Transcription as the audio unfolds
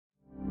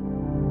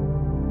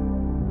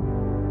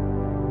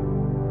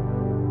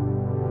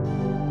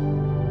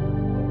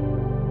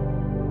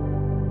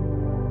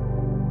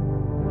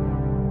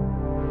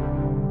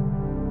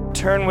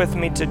turn with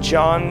me to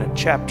John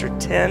chapter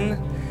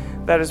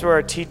 10. That is where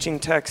our teaching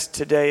text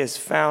today is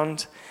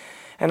found.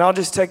 And I'll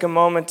just take a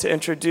moment to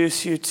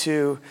introduce you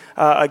to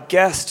a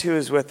guest who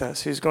is with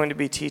us, who's going to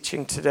be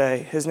teaching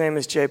today. His name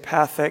is Jay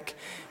Pathak.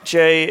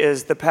 Jay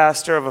is the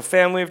pastor of a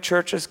family of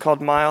churches called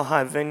Mile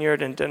High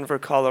Vineyard in Denver,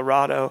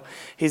 Colorado.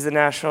 He's the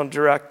national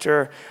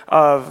director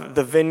of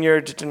the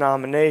Vineyard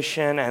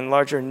denomination and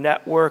larger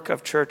network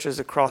of churches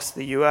across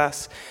the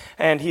U.S.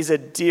 And he's a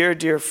dear,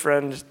 dear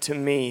friend to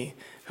me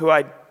who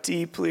I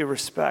deeply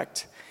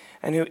respect,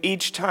 and who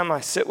each time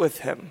I sit with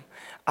him,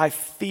 I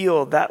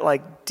feel that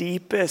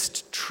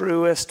deepest,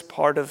 truest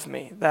part of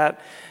me, that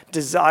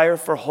desire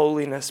for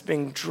holiness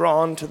being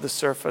drawn to the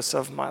surface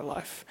of my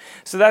life.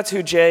 So that's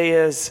who Jay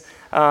is,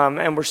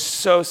 and we're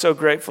so, so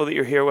grateful that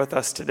you're here with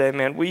us today,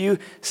 man. Will you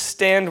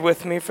stand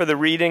with me for the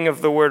reading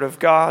of the Word of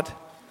God?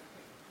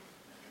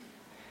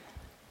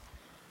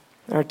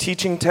 Our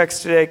teaching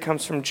text today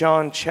comes from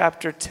John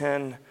chapter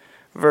 10,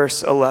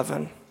 verse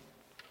 11.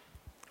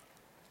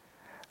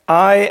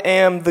 I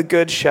am the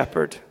good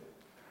shepherd.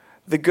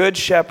 The good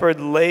shepherd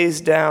lays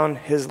down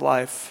his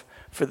life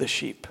for the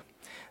sheep.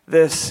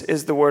 This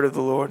is the word of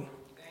the Lord.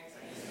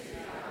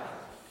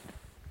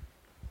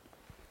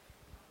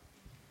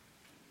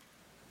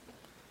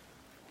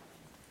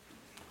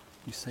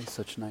 You say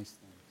such nice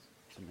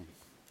things to me.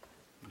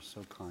 You're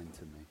so kind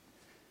to me.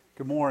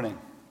 Good morning.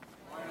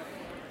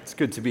 It's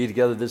good to be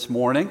together this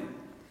morning.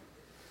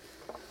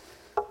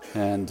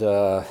 And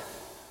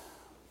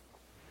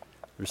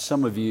there's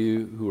some of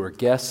you who are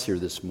guests here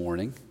this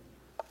morning.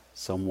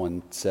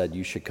 Someone said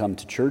you should come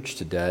to church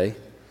today.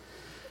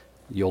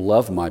 You'll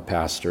love my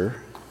pastor.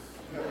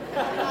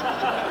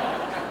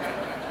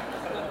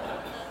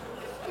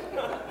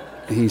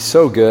 He's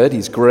so good.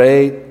 He's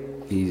great.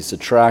 He's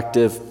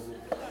attractive.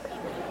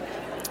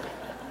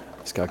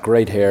 He's got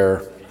great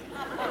hair.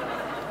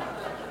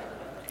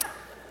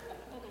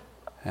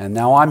 And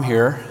now I'm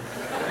here.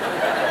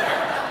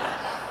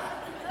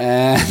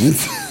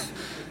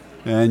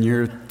 And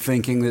you're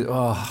thinking that,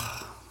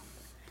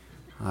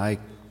 I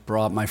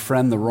brought my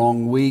friend the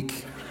wrong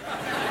week.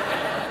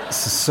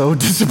 This is so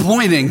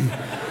disappointing.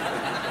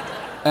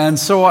 And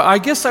so I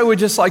guess I would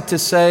just like to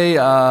say,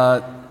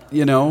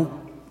 you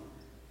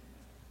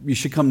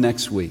should come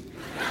next week.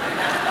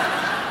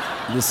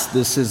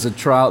 This is a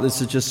trial.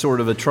 This is just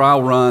sort of a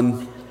trial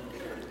run,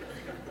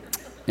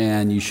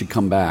 and you should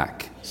come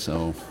back.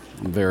 So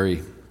I'm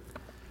very,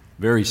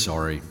 very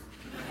sorry.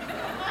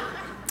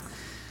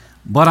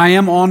 But I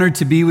am honored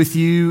to be with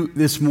you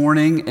this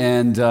morning,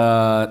 and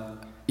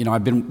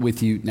I've been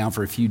with you now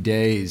for a few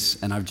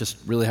days, and I've just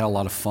really had a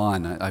lot of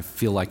fun. I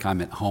feel like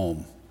I'm at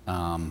home.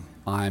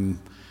 I'm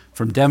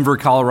from Denver,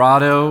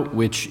 Colorado,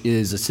 which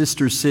is a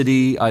sister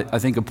city, I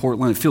think, of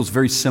Portland. It feels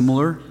very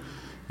similar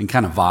in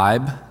kind of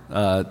vibe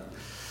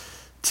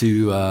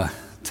to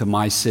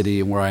my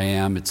city and where I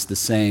am. It's the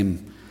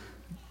same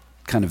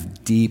kind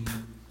of deep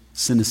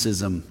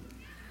cynicism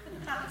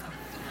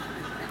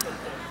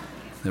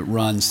that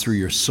runs through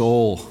your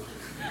soul.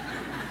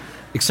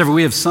 Except for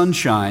we have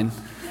sunshine.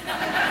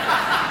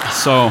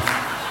 So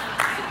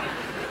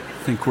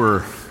I think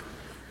we're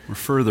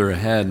further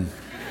ahead.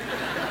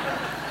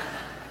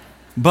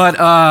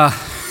 But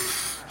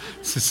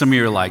so some of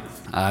you are like,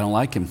 I don't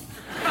like him.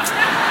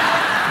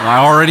 Well,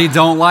 I already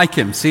don't like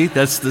him. See,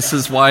 this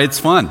is why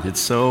it's fun. It's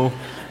so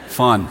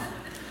fun.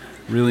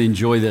 Really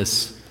enjoy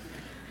this.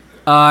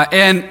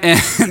 And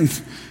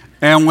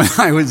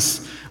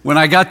when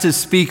I got to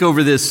speak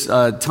over this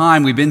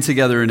time, we've been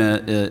together in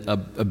a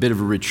bit of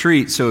a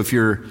retreat. So if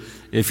you're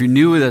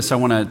new with us, I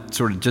want to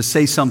sort of just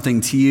say something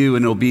to you,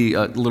 and it'll be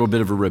a little bit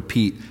of a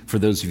repeat for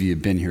those of you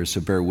who've been here, so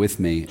bear with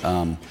me.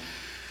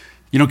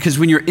 Because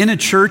when you're in a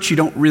church, you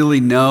don't really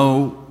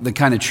know the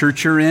kind of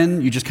church you're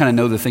in. You just kind of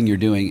know the thing you're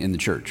doing in the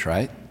church,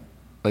 right?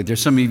 Like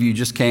there's some of you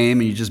just came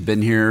and you just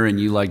been here and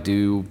you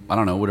do, I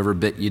don't know, whatever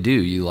bit you do.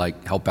 You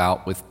help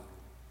out with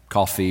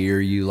coffee, or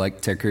you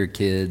take care of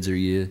kids, or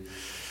you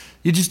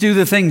just do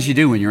the things you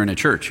do when you're in a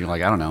church. You're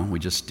like, I don't know, we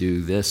just do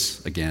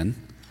this again.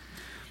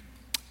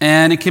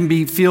 And it can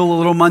feel a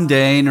little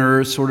mundane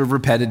or sort of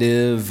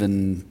repetitive,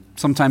 and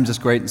sometimes it's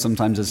great and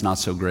sometimes it's not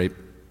so great.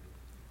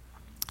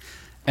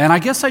 And I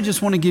guess I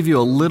just want to give you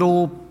a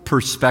little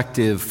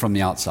perspective from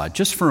the outside,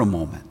 just for a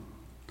moment.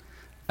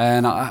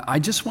 And I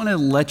just want to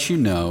let you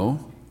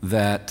know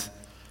that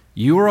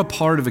you are a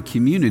part of a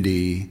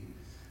community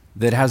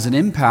that has an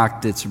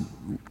impact that's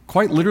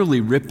quite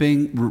literally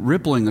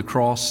rippling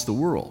across the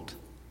world.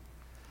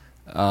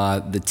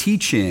 The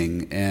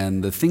teaching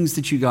and the things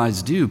that you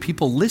guys do,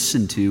 people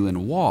listen to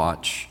and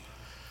watch,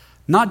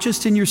 not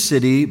just in your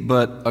city,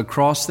 but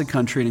across the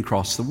country and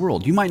across the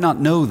world. You might not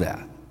know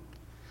that.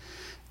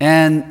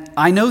 And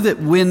I know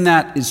that when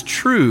that is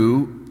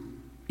true,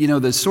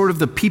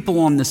 the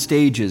people on the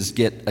stages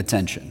get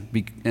attention,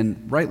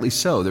 and rightly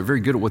so. They're very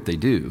good at what they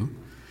do.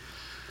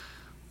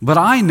 But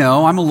I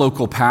know, I'm a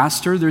local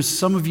pastor, there's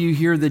some of you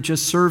here that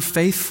just serve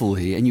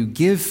faithfully, and you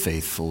give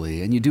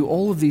faithfully, and you do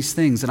all of these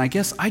things. And I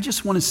guess I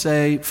just want to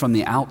say from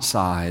the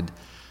outside,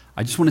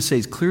 I just want to say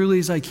as clearly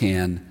as I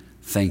can,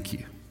 thank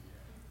you.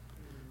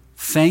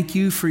 Thank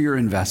you for your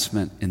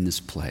investment in this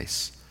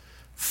place.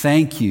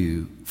 Thank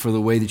you for the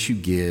way that you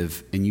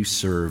give and you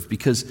serve,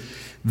 because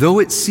though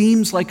it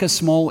seems like a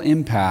small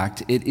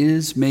impact, it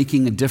is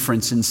making a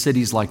difference in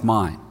cities like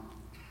mine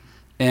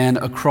and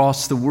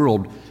across the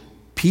world.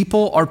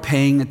 People are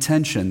paying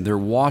attention. They're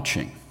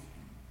watching.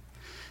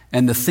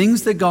 And the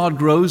things that God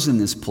grows in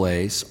this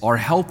place are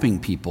helping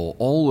people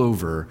all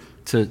over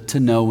to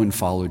know and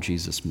follow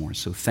Jesus more.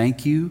 So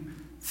thank you,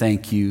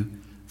 thank you,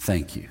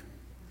 thank you.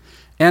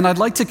 And I'd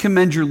like to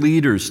commend your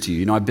leaders to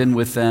you. You know, I've been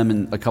with them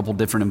in a couple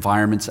different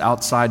environments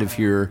outside of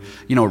here,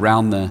 you know,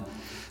 around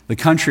the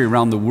country,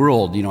 around the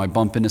world. You know, I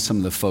bump into some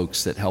of the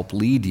folks that help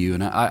lead you.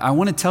 And I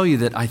want to tell you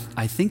that I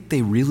think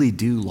they really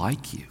do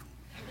like you.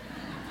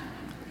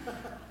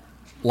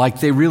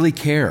 Like they really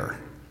care.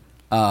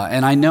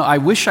 And I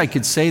wish I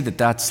could say that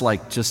that's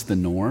like just the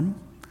norm.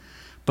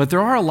 But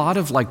there are a lot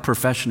of like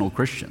professional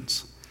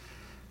Christians.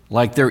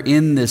 Like they're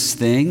in this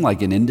thing,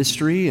 like an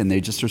industry, and they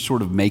just are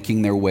sort of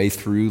making their way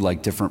through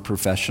like different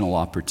professional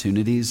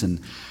opportunities. And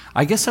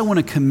I guess I want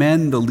to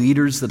commend the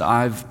leaders that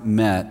I've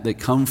met that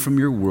come from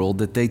your world,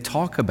 that they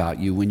talk about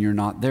you when you're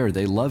not there.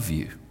 They love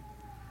you.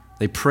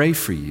 They pray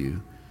for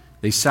you.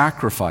 They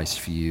sacrifice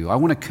for you. I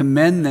want to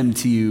commend them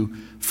to you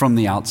from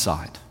the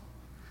outside,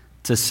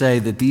 to say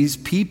that these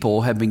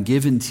people have been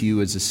given to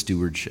you as a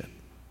stewardship.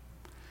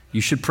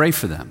 You should pray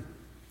for them.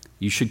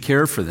 You should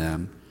care for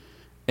them.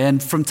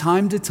 And from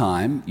time to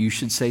time, you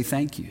should say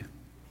thank you.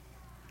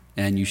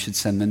 And you should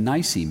send them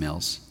nice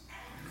emails.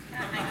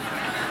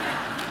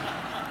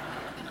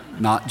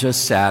 Not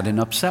just sad and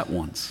upset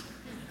ones.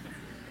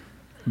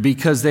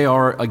 Because they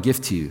are a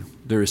gift to you.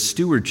 They're a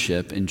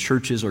stewardship, and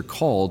churches are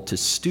called to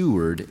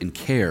steward and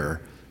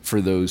care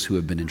for those who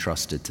have been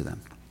entrusted to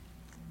them.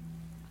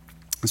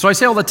 So I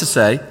say all that to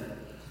say,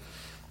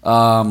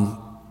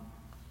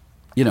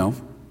 you know,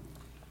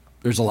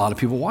 there's a lot of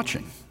people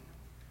watching.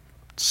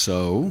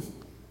 So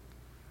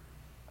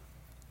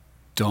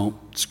don't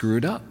screw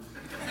it up,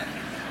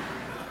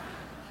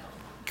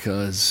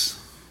 because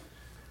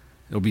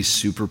it'll be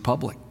super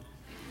public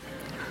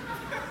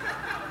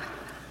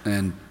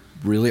and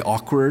really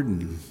awkward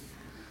and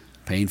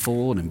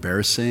painful and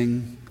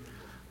embarrassing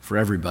for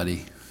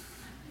everybody.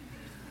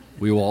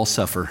 We will all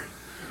suffer.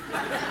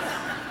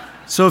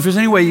 So if there's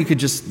any way you could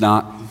just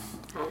not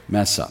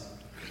mess up,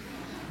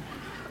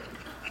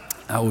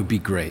 that would be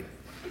great.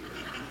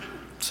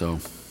 So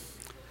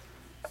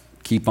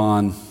keep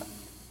on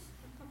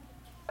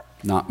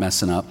not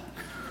messing up,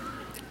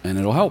 and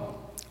it'll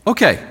help.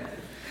 Okay.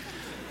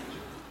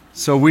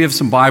 So we have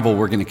some Bible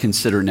we're going to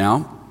consider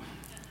now.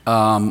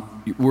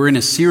 We're in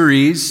a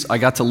series. I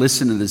got to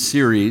listen to this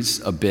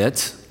series a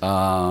bit,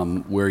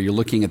 where you're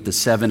looking at the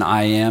 7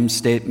 I am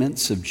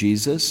statements of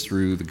Jesus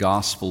through the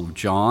Gospel of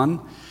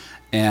John.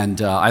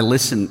 And I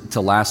listened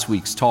to last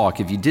week's talk.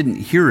 If you didn't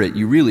hear it,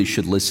 you really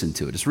should listen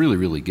to it. It's really,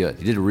 really good.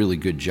 You did a really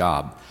good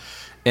job.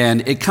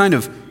 And it kind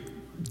of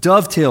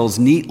dovetails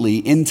neatly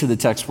into the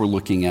text we're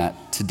looking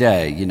at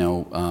today. You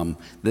know,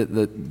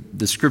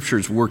 the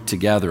scriptures work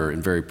together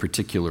in very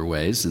particular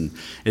ways, and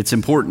it's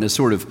important to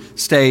sort of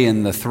stay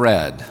in the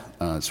thread,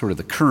 sort of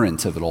the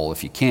current of it all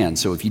if you can.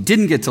 So if you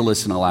didn't get to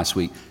listen to last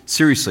week,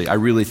 seriously, I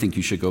really think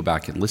you should go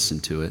back and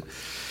listen to it,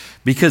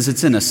 because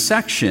it's in a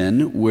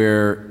section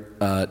where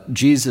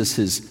Jesus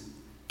is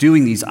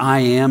doing these I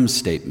am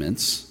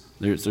statements.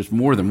 There's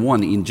more than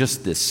one in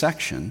just this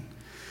section.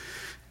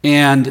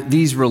 And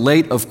these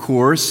relate, of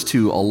course,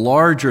 to a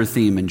larger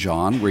theme in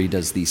John, where he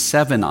does these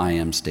 7 I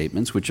am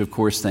statements, which, of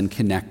course, then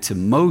connect to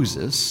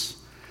Moses,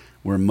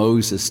 where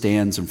Moses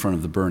stands in front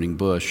of the burning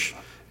bush,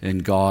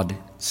 and God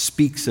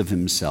speaks of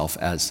himself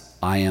as,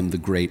 I am the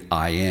great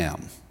I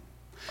am.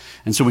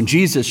 And so when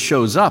Jesus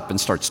shows up and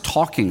starts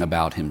talking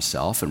about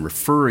himself and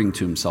referring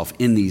to himself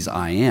in these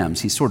I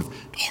ams, he's sort of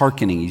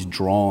hearkening, he's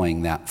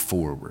drawing that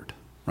forward,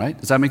 right?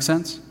 Does that make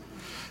sense?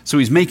 So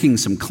he's making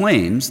some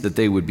claims that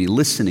they would be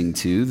listening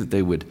to, that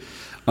they would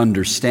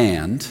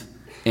understand,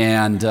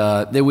 and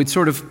they would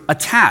sort of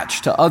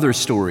attach to other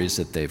stories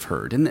that they've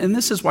heard. And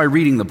this is why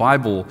reading the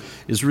Bible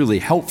is really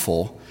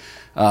helpful,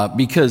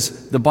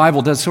 because the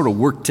Bible does sort of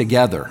work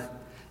together.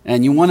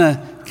 And you want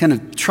to kind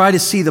of try to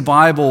see the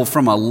Bible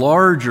from a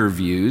larger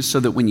view, so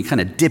that when you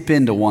kind of dip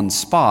into one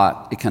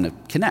spot, it kind of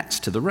connects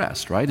to the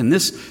rest, right? And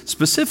this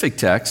specific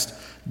text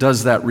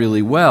does that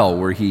really well,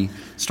 where he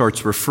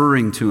starts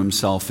referring to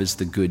himself as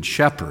the Good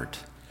Shepherd.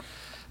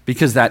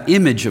 Because that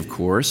image, of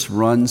course,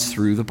 runs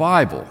through the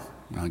Bible.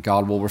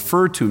 God will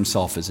refer to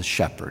himself as a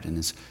shepherd, and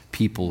his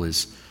people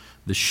as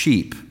the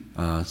sheep.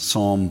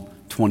 Psalm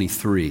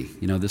 23.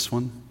 You know this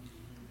one?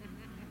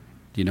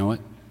 Do you know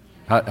it?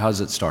 How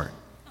does it start?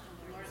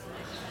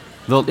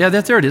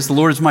 There it is. The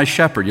Lord is my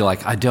shepherd. You're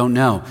like, I don't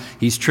know.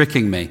 He's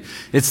tricking me.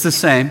 It's the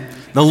same.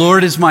 The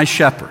Lord is my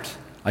shepherd.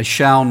 I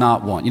shall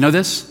not want. You know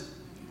this?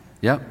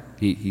 Yep.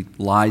 He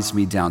lies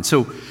me down.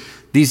 So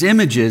these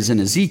images in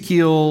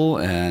Ezekiel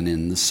and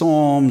in the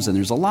Psalms, and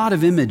there's a lot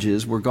of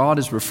images where God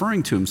is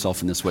referring to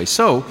himself in this way.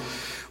 So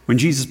When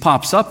Jesus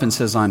pops up and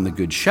says, I'm the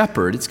good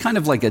shepherd, it's kind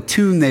of like a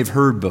tune they've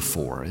heard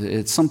before.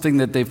 It's something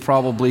that they've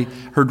probably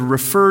heard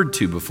referred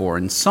to before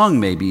and sung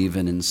maybe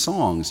even in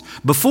songs.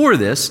 Before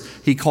this,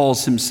 he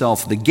calls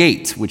himself the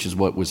gate, which is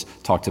what was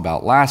talked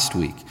about last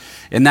week.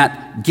 And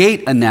that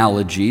gate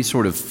analogy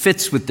sort of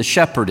fits with the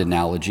shepherd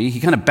analogy.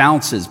 He kind of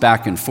bounces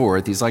back and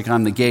forth. He's like,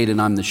 I'm the gate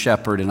and I'm the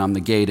shepherd and I'm the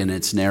gate and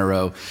it's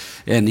narrow.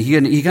 And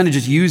he kind of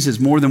just uses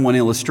more than one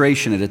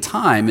illustration at a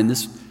time in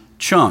this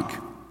chunk.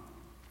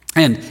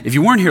 And if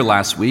you weren't here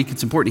last week,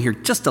 it's important to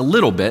hear just a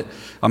little bit.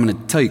 I'm going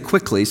to tell you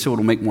quickly so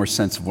it'll make more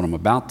sense of what I'm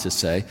about to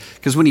say.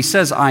 Because when he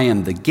says, I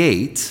am the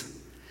gate,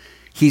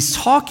 he's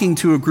talking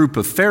to a group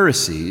of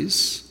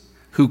Pharisees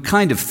who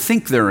kind of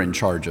think they're in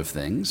charge of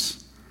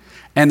things.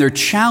 And they're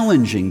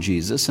challenging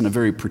Jesus in a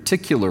very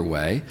particular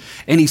way.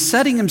 And he's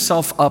setting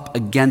himself up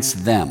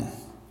against them.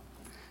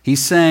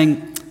 He's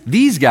saying,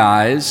 these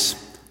guys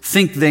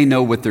think they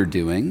know what they're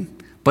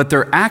doing, but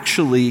they're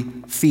actually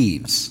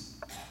thieves.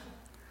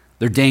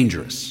 They're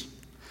dangerous.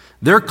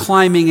 They're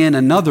climbing in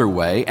another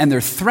way, and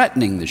they're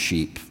threatening the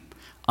sheep.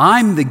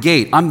 I'm the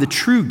gate. I'm the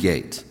true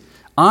gate.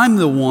 I'm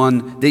the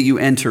one that you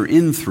enter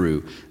in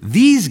through.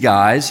 These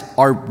guys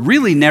are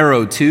really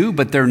narrow too,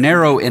 but they're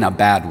narrow in a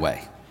bad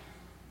way,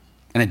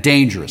 in a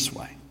dangerous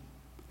way.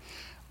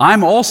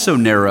 I'm also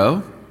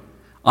narrow.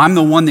 I'm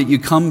the one that you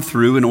come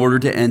through in order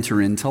to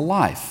enter into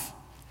life.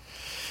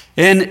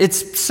 And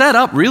it's set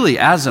up really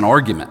as an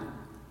argument.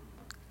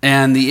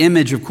 And the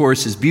image, of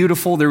course, is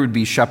beautiful. There would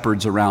be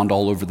shepherds around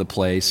all over the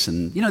place.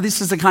 And,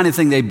 this is the kind of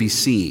thing they'd be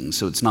seeing.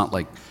 So it's not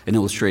like an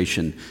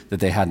illustration that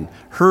they hadn't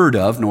heard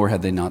of, nor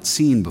had they not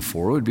seen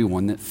before. It would be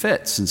one that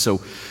fits.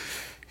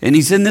 And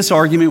he's in this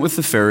argument with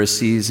the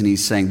Pharisees, and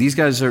he's saying, these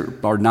guys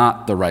are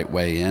not the right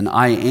way in.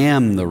 I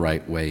am the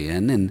right way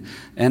in.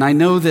 And I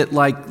know that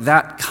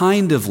that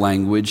kind of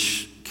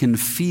language can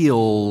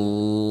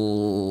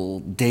feel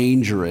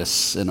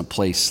dangerous in a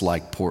place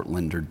like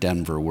Portland or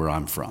Denver, where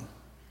I'm from.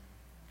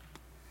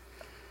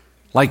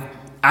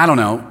 I don't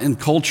know, in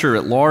culture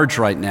at large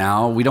right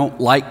now, we don't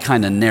like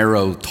kind of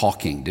narrow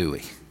talking, do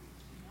we?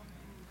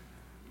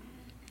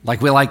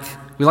 We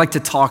like to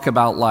talk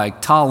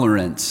about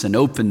tolerance and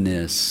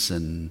openness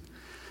and,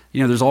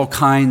 there's all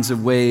kinds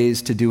of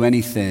ways to do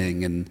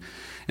anything. And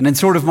in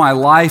sort of my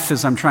life,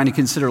 as I'm trying to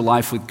consider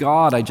life with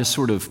God, I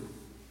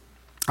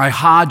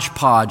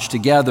hodgepodge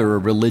together a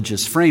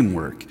religious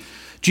framework.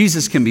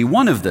 Jesus can be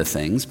one of the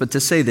things, but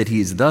to say that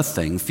he's the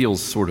thing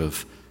feels sort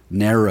of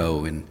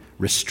narrow and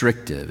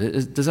restrictive.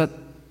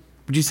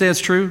 Would you say that's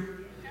true?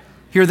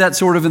 Hear that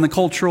sort of in the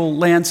cultural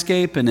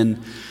landscape?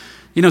 And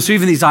so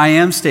even these I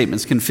am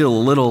statements can feel a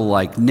little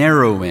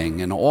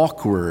narrowing and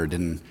awkward.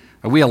 And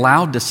are we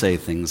allowed to say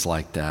things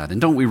like that?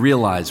 And don't we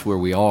realize where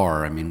we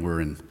are? I mean,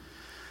 we're in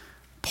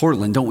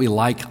Portland. Don't we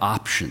like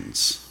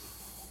options?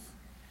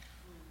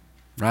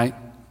 Right?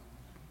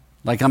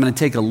 I'm going to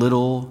take a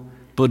little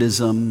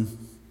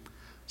Buddhism,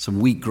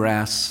 some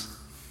wheatgrass,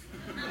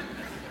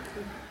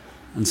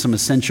 and some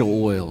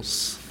essential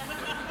oils.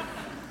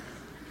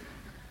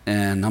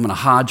 And I'm going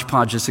to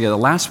hodgepodge this together. The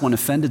last one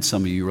offended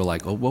some of you. You were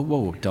like, oh,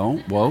 whoa,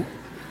 don't, whoa.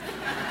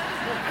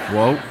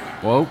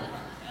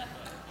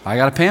 I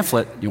got a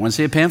pamphlet. You want to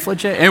see a pamphlet,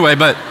 Jay? Anyway,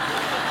 but...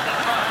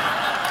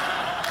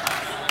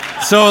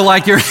 So,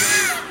 you're...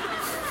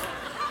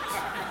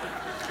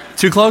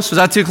 Too close? Was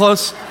that too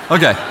close?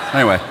 Okay,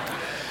 anyway.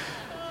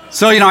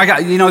 So,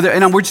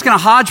 and we're just going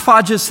to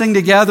hodgepodge this thing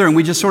together and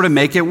we just sort of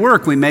make it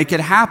work. We make it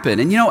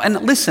happen. And,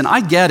 and listen, I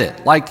get it.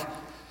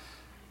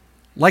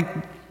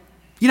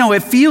 It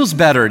feels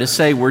better to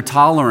say we're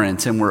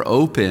tolerant and we're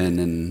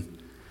open.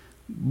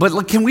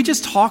 But can we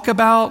just talk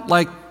about,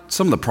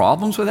 some of the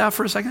problems with that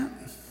for a second?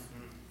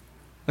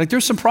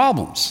 There's some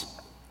problems.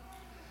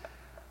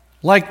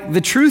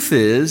 The truth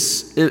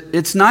is,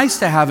 it's nice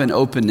to have an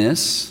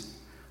openness,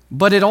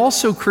 but it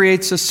also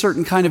creates a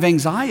certain kind of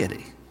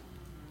anxiety.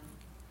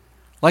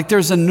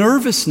 There's a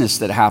nervousness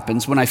that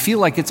happens when I feel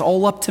like it's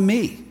all up to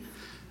me.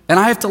 And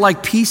I have to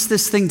piece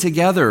this thing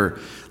together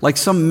like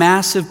some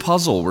massive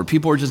puzzle where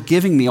people are just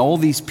giving me all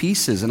these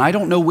pieces and I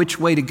don't know which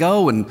way to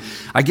go. And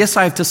I guess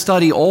I have to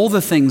study all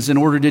the things in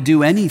order to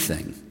do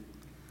anything.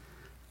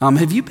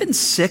 Have you been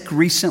sick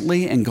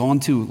recently and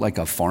gone to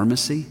a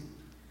pharmacy?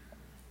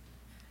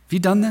 Have you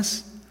done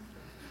this?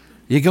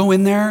 You go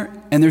in there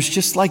and there's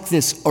just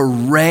this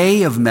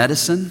array of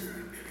medicine.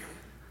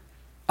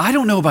 I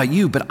don't know about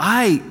you, but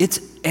it's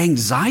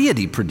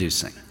anxiety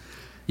producing.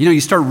 You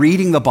start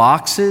reading the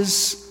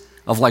boxes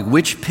of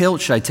which pill.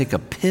 Should I take a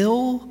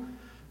pill,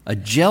 a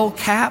gel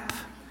cap,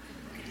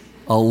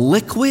 a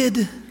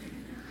liquid?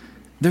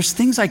 There's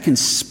things I can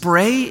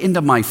spray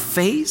into my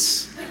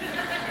face.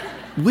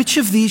 Which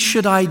of these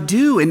should I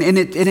do? And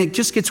it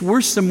just gets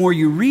worse the more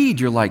you read.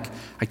 You're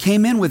I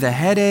came in with a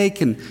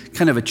headache and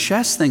kind of a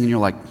chest thing, and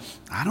you're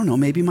I don't know,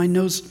 maybe my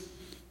nose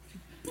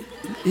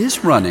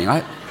is running.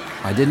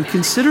 I didn't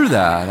consider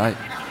that.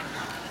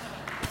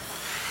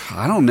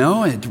 I don't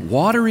know, I had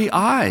watery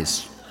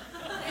eyes.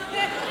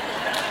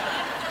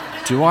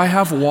 Do I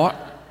have water?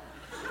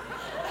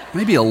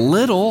 Maybe a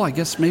little, I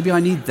guess maybe I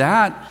need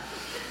that.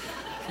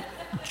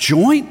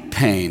 joint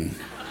pain.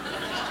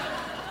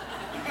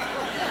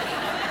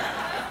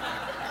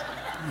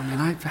 I mean,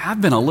 I have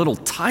been a little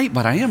tight,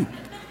 but I am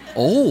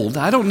old.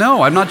 I don't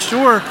know. I'm not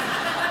sure.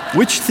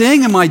 Which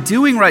thing am I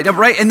doing right?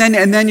 And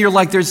then you're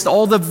like, there's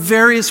all the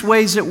various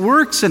ways it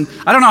works. And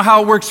I don't know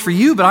how it works for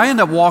you, but I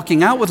end up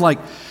walking out with like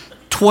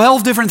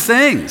 12 different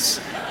things.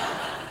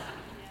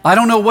 I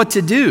don't know what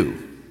to do.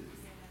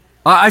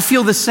 I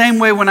feel the same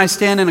way when I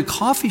stand in a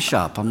coffee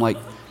shop. I'm like,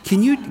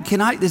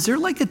 is there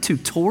like a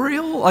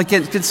tutorial? Like,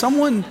 can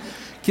someone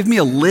give me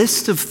a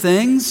list of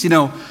things? You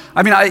know,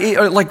 I mean,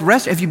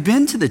 have you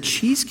been to the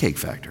Cheesecake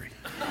Factory?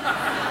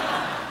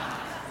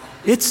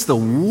 It's the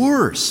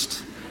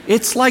worst.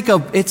 It's like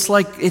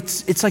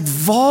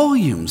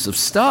volumes of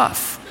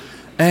stuff.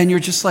 And you're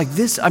just like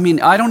this. I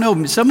mean, I don't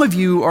know. Some of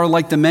you are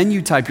like the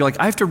menu type. You're like,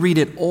 I have to read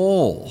it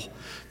all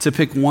to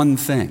pick one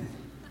thing.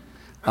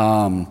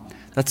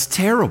 That's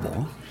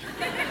terrible.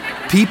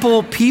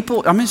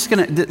 People, I'm just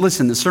going to,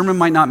 listen, the sermon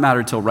might not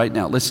matter till right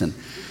now. Listen,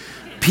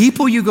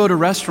 people you go to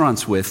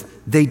restaurants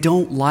with, they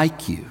don't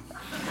like you.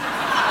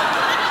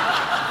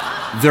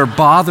 They're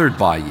bothered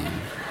by you.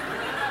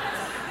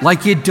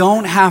 Like, you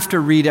don't have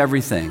to read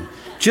everything.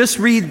 Just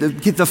read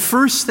the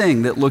first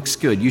thing that looks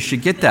good. You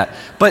should get that.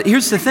 But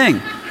here's the thing.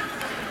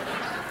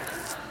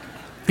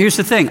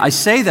 I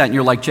say that and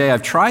you're like, Jay,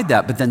 I've tried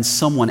that, but then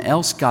someone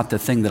else got the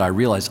thing that I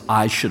realized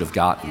I should have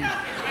gotten.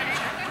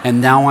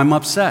 And now I'm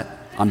upset.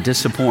 I'm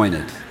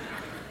disappointed.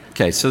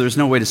 Okay, so there's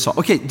no way to solve.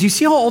 Okay, do you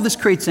see how all this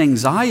creates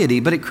anxiety?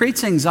 But it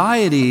creates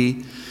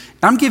anxiety.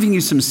 I'm giving you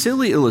some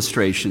silly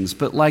illustrations,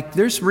 but like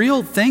there's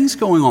real things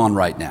going on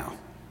right now.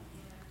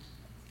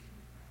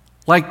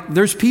 Like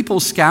there's people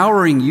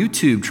scouring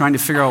YouTube trying to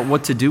figure out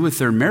what to do with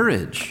their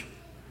marriage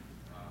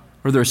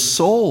or their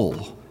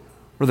soul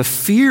or the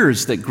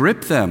fears that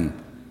grip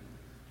them.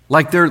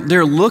 Like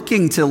they're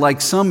looking to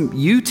like some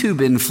YouTube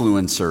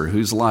influencer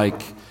who's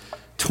like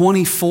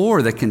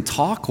 24 that can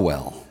talk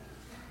well.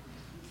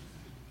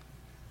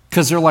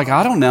 Because they're like,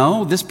 I don't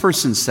know, this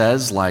person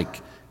says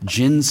like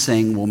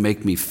ginseng will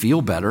make me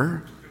feel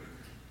better.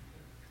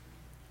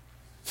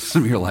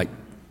 Some of you are like,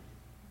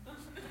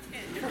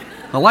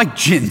 I like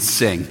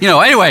ginseng. You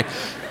know, anyway.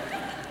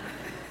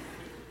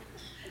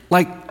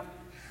 Like,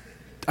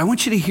 I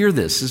want you to hear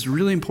this. This is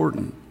really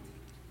important.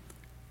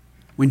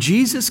 When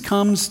Jesus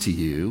comes to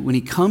you, when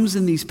he comes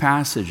in these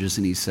passages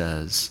and he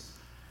says,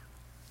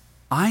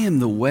 I am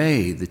the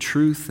way, the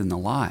truth, and the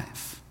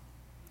life,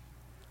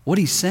 what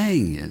he's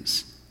saying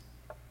is,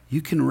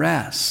 you can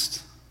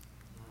rest.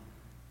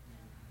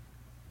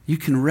 You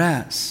can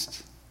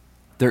rest.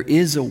 There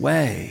is a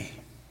way.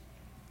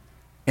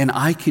 And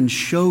I can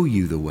show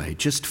you the way.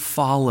 Just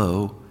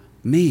follow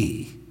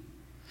me.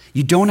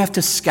 You don't have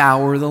to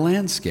scour the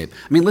landscape.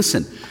 I mean,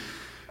 listen,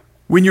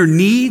 when your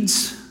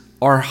needs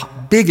are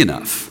big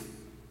enough,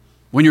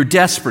 when you're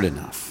desperate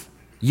enough,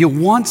 you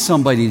want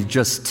somebody to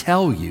just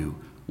tell you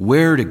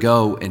where to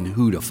go and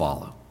who to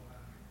follow.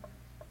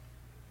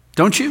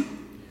 Don't you?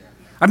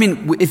 I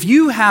mean, if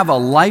you have a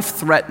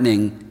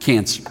life-threatening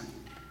cancer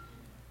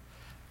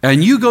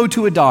and you go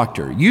to a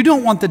doctor, you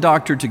don't want the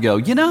doctor to go,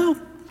 you know,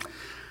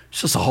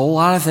 it's just a whole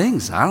lot of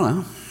things. I don't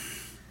know.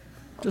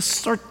 Just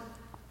start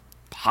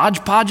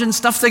hodgepodging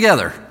stuff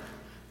together.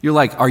 You're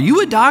like, are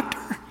you a doctor?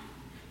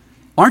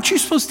 Aren't you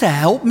supposed to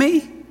help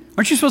me?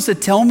 Aren't you supposed to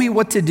tell me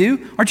what to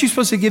do? Aren't you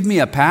supposed to give me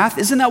a path?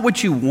 Isn't that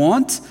what you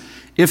want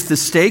if the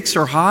stakes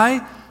are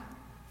high?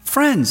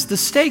 Friends, the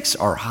stakes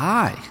are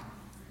high.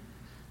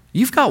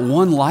 You've got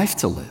one life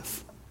to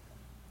live.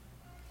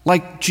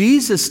 Like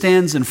Jesus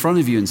stands in front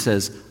of you and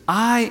says,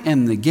 I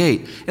am the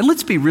gate. And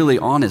let's be really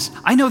honest.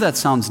 I know that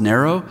sounds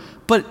narrow,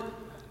 but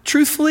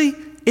truthfully,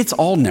 it's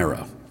all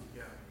narrow.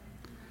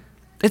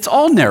 It's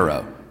all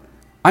narrow.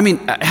 I mean,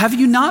 have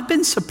you not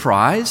been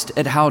surprised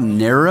at how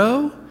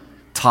narrow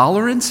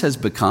tolerance has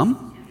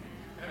become?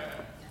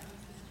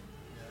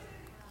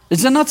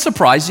 Does that not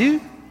surprise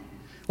you?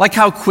 Like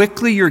how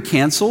quickly you're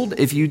canceled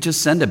if you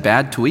just send a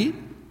bad tweet?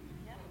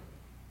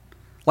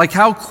 Like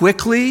how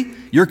quickly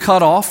you're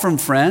cut off from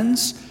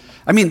friends?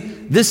 I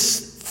mean,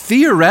 this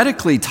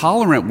theoretically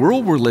tolerant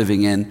world we're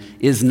living in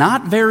is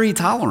not very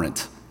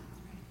tolerant.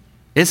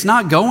 It's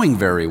not going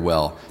very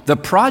well. The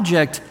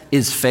project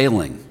is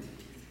failing.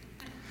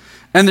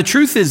 And the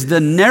truth is, the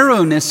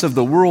narrowness of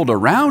the world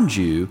around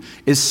you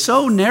is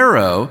so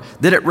narrow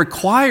that it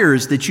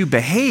requires that you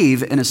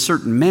behave in a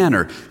certain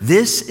manner.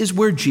 This is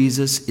where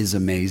Jesus is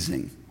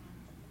amazing.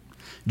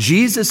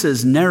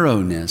 Jesus'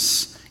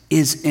 narrowness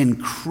is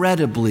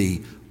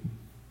incredibly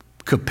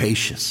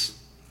capacious.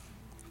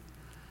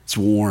 It's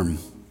warm.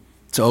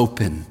 It's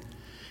open.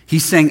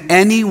 He's saying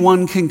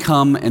anyone can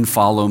come and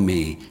follow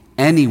me.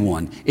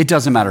 Anyone. It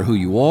doesn't matter who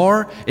you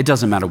are. It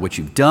doesn't matter what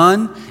you've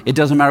done. It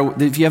doesn't matter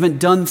if you haven't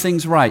done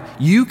things right.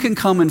 You can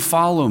come and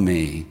follow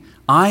me.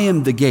 I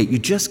am the gate. You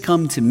just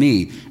come to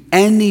me.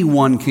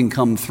 Anyone can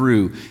come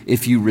through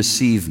if you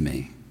receive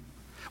me.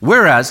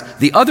 Whereas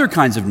the other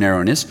kinds of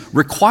narrowness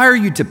require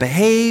you to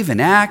behave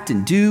and act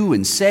and do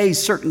and say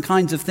certain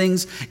kinds of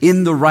things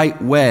in the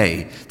right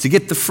way, to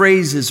get the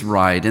phrases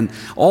right and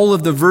all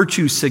of the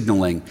virtue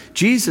signaling.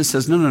 Jesus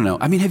says, no.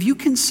 I mean, have you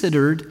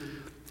considered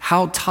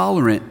how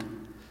tolerant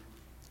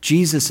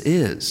Jesus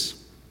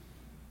is?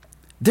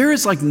 There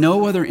is like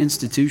no other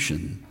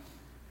institution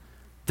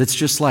that's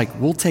just like,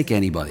 we'll take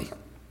anybody.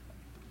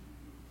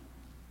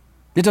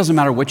 It doesn't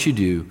matter what you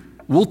do.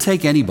 We'll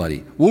take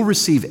anybody. We'll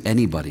receive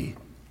anybody.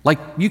 Like,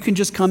 you can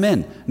just come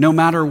in no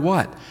matter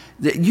what.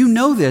 You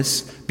know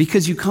this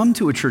because you come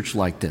to a church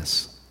like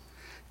this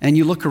and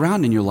you look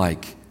around and you're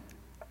like,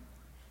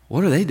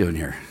 what are they doing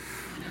here?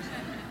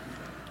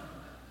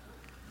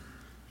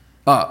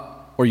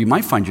 Or you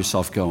might find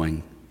yourself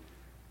going,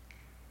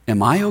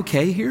 am I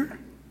okay here?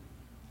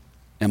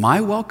 Am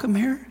I welcome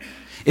here?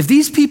 If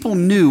these people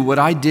knew what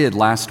I did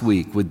last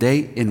week, would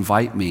they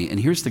invite me? And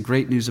here's the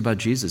great news about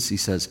Jesus. He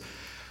says,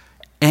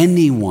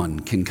 anyone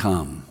can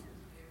come.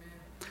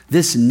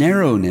 This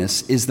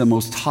narrowness is the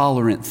most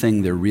tolerant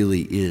thing there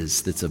really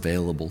is that's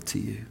available to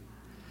you.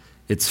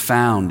 It's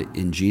found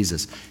in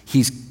Jesus.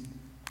 He's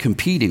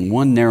competing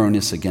one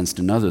narrowness against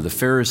another. The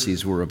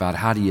Pharisees were about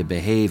how do you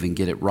behave and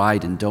get it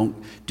right and don't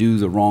do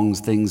the wrong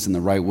things in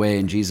the right way.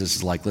 And Jesus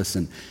is like,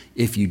 listen,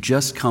 if you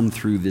just come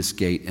through this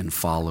gate and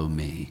follow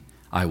me,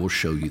 I will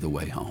show you the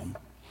way home.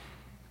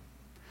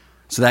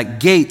 So that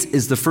gate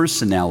is the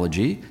first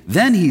analogy.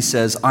 Then he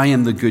says, I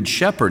am the good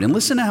shepherd. And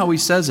listen to how he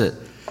says it.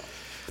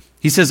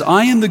 He says,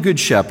 I am the good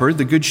shepherd.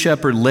 The good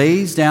shepherd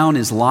lays down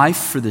his life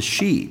for the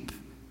sheep.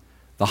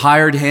 The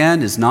hired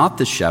hand is not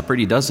the shepherd.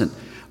 He doesn't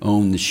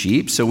own the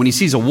sheep. So when he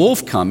sees a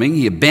wolf coming,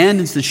 he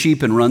abandons the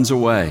sheep and runs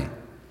away.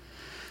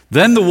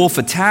 Then the wolf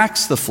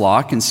attacks the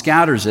flock and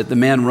scatters it. The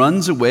man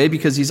runs away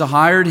because he's a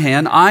hired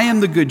hand. I am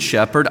the good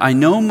shepherd. I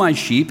know my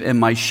sheep, and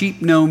my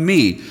sheep know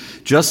me,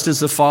 just as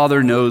the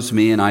Father knows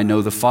me, and I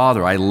know the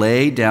Father. I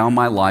lay down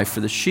my life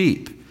for the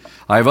sheep.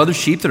 I have other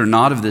sheep that are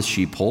not of this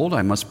sheepfold.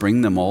 I must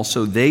bring them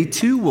also. They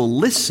too will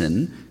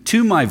listen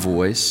to my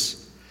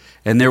voice,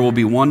 and there will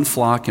be one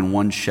flock and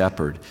one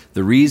shepherd.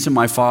 The reason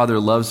my Father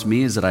loves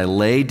me is that I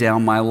lay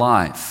down my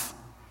life,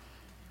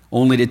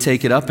 only to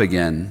take it up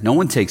again. No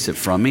one takes it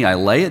from me. I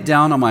lay it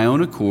down on my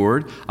own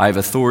accord. I have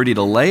authority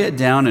to lay it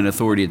down and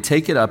authority to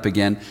take it up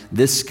again.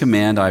 This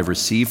command I have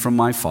received from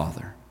my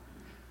Father.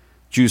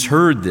 Jews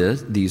heard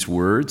these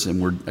words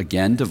and were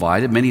again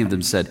divided. Many of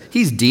them said,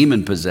 he's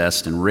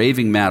demon-possessed and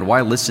raving mad.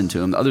 Why listen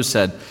to him? The others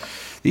said,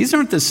 these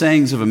aren't the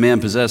sayings of a man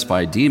possessed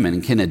by a demon.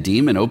 And can a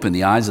demon open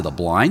the eyes of the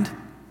blind?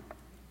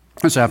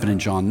 This happened in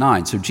John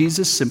 9. So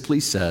Jesus simply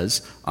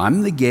says,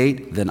 I'm the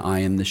gate, then I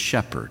am the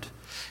shepherd.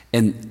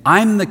 And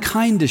I'm the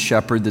kind of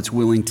shepherd that's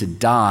willing to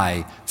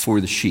die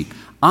for the sheep.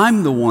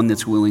 I'm the one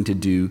that's willing to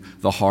do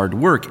the hard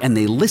work. And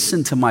they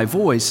listen to my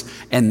voice,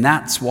 and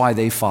that's why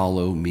they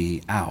follow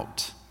me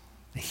out.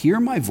 They hear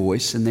my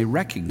voice and they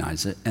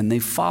recognize it and they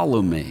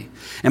follow me.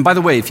 And by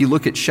the way, if you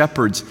look at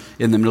shepherds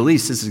in the Middle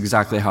East, this is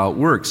exactly how it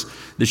works.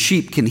 The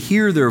sheep can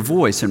hear their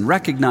voice and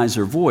recognize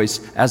their voice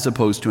as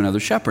opposed to another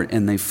shepherd,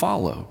 and they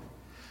follow.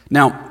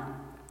 Now,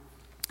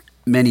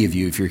 many of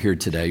you, if you're here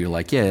today, you're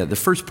like, yeah, the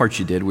first part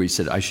you did where you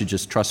said, I should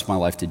just trust my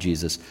life to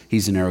Jesus.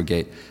 He's a narrow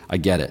gate. I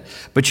get it.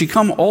 But you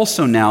come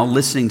also now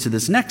listening to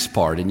this next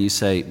part and you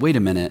say, wait a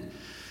minute,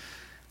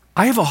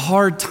 I have a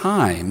hard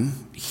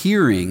time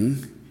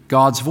hearing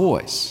God's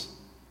voice.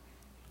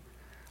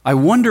 I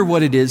wonder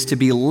what it is to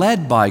be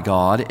led by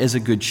God as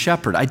a good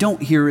shepherd. I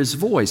don't hear his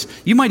voice.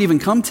 You might even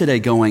come today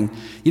going,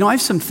 I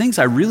have some things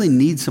I really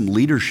need some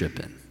leadership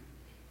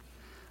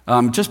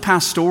in. Just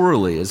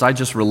pastorally, as I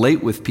just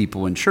relate with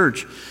people in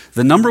church,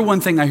 the number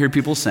one thing I hear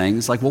people saying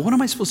is like, well, what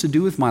am I supposed to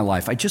do with my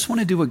life? I just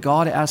want to do what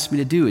God asked me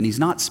to do, and he's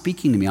not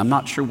speaking to me. I'm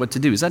not sure what to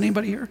do. Is that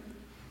anybody here?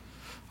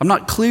 I'm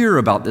not clear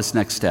about this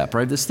next step,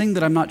 right? This thing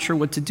that I'm not sure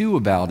what to do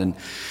about. And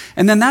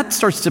then that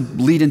starts to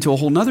lead into a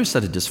whole nother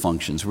set of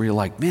dysfunctions where you're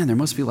like, man, there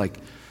must be like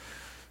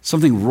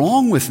something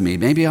wrong with me.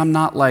 Maybe I'm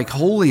not like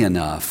holy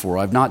enough, or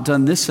I've not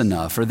done this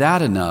enough or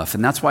that enough.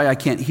 And that's why I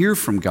can't hear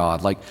from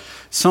God. Like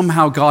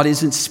somehow God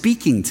isn't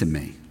speaking to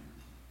me.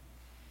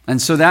 And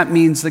so that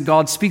means that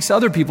God speaks to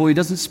other people. He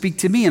doesn't speak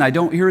to me, and I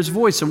don't hear his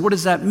voice. And what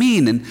does that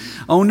mean? And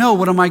oh no,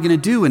 what am I going to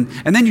do? And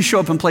then you show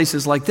up in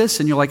places like this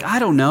and you're like, I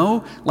don't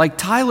know, like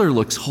Tyler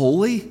looks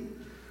holy.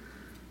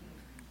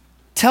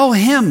 Tell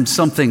him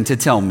something to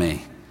tell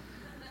me.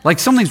 Like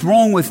something's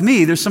wrong with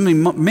me. There's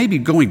something maybe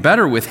going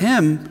better with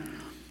him.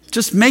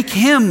 Just make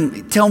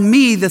him tell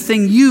me the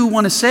thing you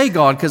want to say,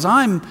 God, because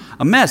I'm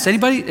a mess.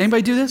 Anybody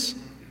do this?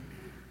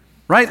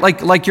 Right?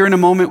 Like you're in a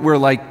moment where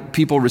like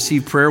people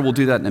receive prayer. We'll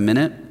do that in a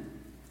minute.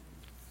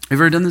 Have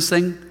you ever done this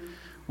thing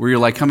where you're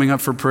like coming up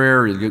for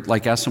prayer, or you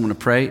like ask someone to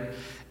pray,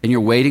 and you're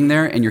waiting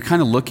there and you're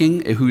kind of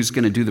looking at who's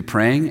going to do the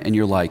praying, and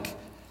you're like,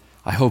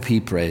 I hope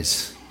he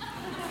prays.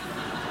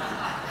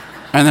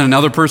 And then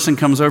another person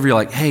comes over, you're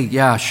like, hey,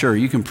 yeah, sure,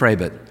 you can pray,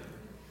 but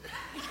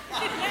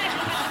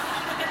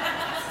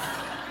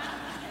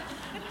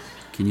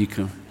can you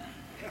come?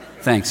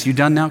 Thanks. You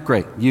done now?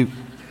 Great.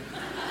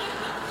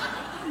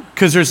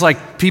 Because there's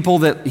like people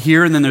that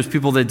hear and then there's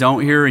people that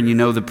don't hear, and you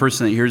know the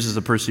person that hears is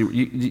the person.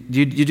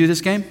 You do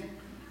this game?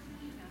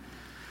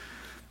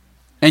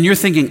 And you're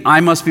thinking, I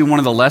must be one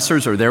of the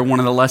lessers, or they're one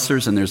of the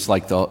lessers, and there's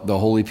like the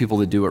holy people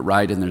that do it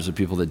right, and there's the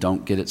people that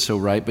don't get it so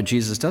right. But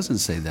Jesus doesn't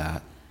say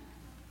that.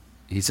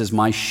 He says,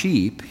 my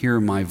sheep hear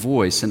my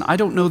voice. And I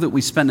don't know that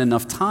we spend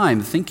enough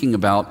time thinking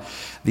about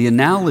the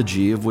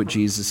analogy of what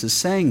Jesus is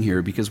saying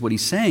here, because what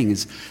he's saying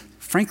is,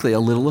 frankly, a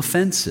little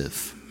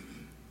offensive.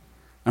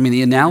 I mean,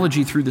 the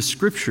analogy through the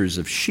scriptures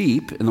of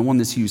sheep, and the one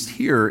that's used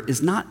here,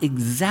 is not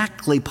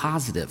exactly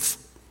positive.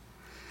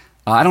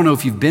 I don't know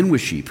if you've been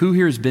with sheep. Who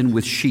here has been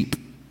with sheep?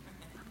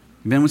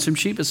 You been with some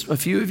sheep? A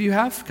few of you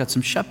have? Got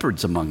some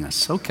shepherds among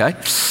us. Okay.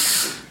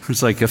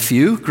 There's like a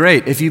few.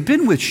 Great. If you've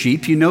been with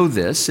sheep, you know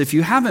this. If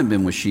you haven't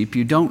been with sheep,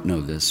 you don't know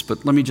this.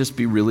 But let me just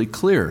be really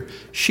clear.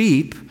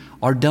 Sheep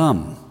are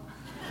dumb.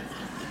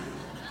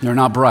 They're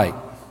not bright.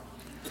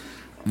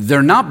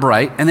 They're not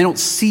bright, and they don't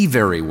see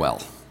very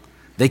well.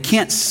 They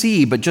can't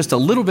see but just a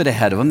little bit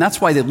ahead of them.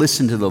 That's why they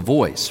listen to the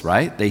voice,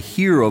 right? They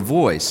hear a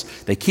voice.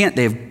 They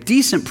have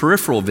decent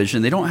peripheral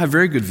vision. They don't have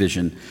very good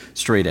vision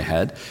straight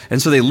ahead. And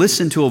so they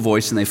listen to a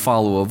voice and they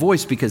follow a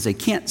voice because they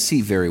can't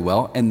see very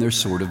well and they're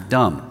sort of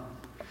dumb.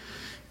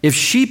 If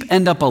sheep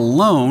end up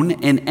alone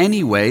in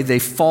any way, they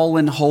fall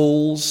in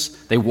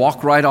holes, they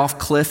walk right off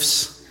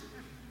cliffs,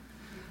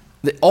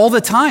 all the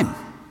time.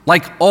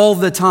 Like all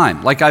the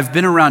time. Like I've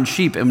been around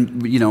sheep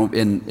and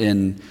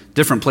in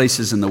different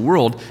places in the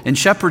world, and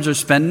shepherds are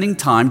spending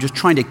time just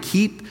trying to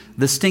keep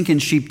the stinking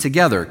sheep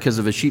together, because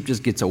if a sheep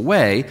just gets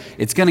away,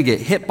 it's going to get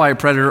hit by a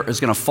predator, or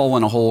it's going to fall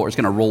in a hole, or it's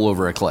going to roll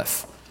over a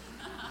cliff.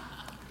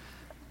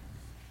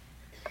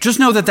 Just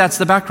know that that's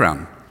the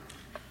background.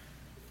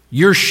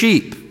 You're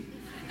sheep.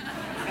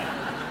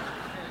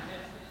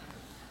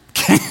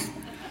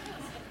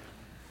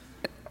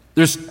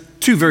 There's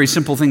two very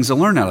simple things to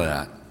learn out of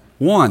that.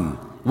 One,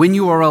 when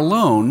you are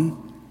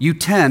alone, you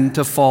tend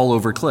to fall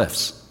over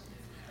cliffs.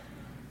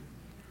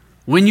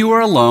 When you are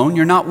alone,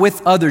 you're not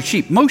with other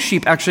sheep. Most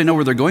sheep actually know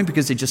where they're going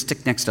because they just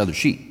stick next to other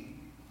sheep.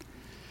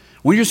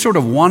 When you're sort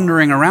of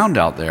wandering around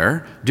out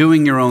there,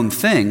 doing your own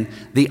thing,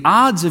 the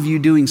odds of you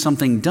doing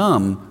something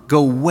dumb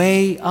go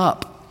way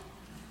up.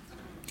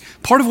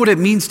 Part of what it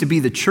means to be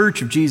the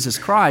church of Jesus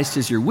Christ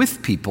is you're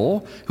with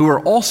people who are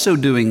also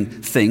doing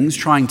things,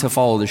 trying to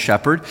follow the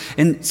shepherd.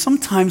 And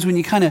sometimes when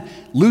you kind of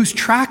lose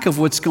track of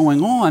what's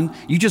going on,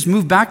 you just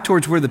move back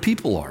towards where the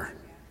people are.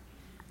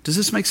 Does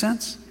this make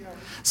sense?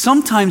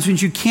 Sometimes when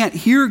you can't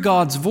hear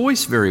God's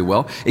voice very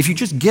well, if you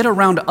just get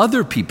around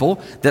other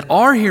people that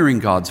are hearing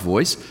God's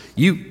voice,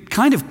 you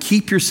kind of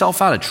keep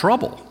yourself out of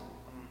trouble.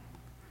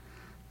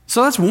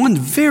 So that's one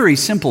very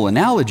simple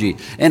analogy.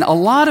 And a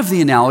lot of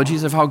the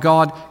analogies of how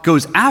God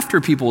goes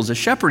after people as a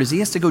shepherd is he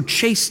has to go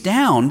chase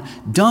down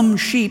dumb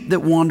sheep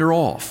that wander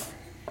off.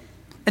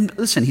 And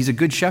listen, he's a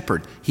good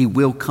shepherd. He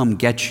will come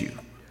get you.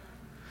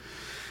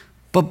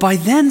 But by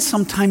then,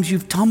 sometimes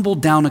you've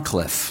tumbled down a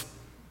cliff.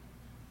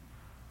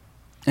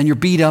 And you're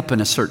beat up in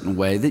a certain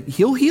way that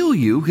he'll heal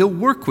you, he'll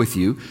work with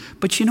you.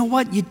 But you know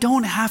what? You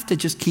don't have to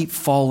just keep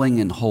falling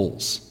in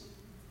holes.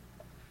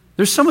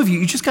 There's some of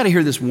you just got to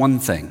hear this one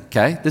thing,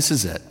 okay? This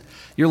is it.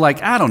 You're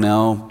like, I don't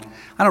know.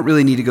 I don't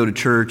really need to go to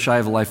church. I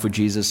have a life with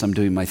Jesus. I'm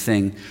doing my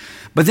thing.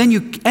 But then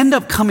you end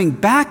up coming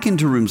back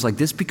into rooms like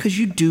this because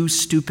you do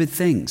stupid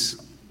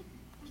things.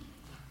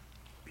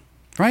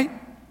 Right?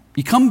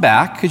 You come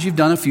back because you've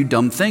done a few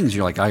dumb things.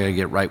 You're like, I got to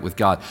get right with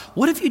God.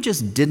 What if you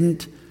just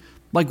didn't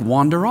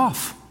wander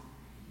off?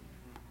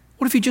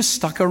 What if you just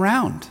stuck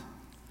around?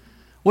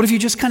 What if you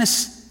just kind of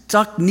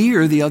stuck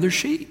near the other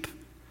sheep?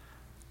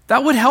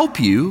 That would help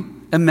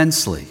you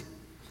immensely.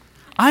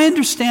 I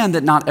understand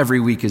that not every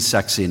week is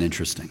sexy and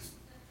interesting.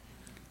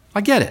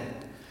 I get it.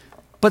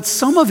 But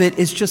some of it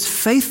is just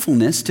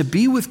faithfulness to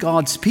be with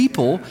God's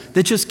people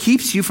that just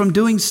keeps you from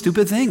doing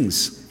stupid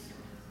things.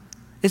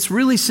 It's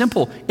really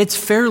simple. It's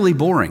fairly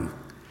boring.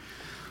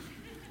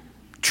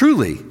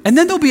 Truly. And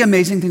then there'll be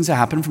amazing things that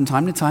happen from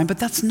time to time, but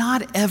that's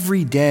not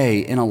every day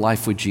in a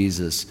life with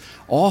Jesus.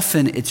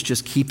 Often it's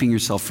just keeping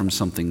yourself from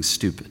something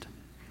stupid.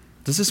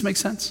 Does this make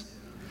sense?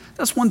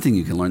 That's one thing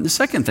you can learn. The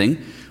second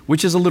thing,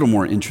 which is a little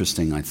more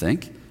interesting, I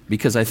think,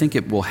 because I think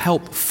it will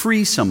help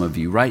free some of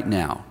you right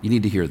now. You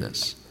need to hear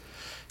this.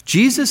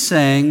 Jesus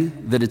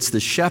saying that it's the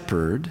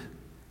shepherd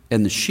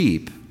and the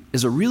sheep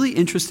is a really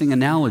interesting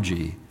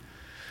analogy.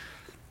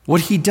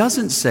 What he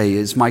doesn't say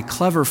is, my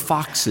clever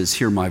foxes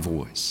hear my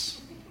voice.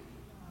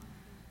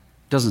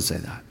 Doesn't say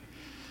that.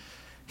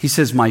 He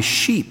says, my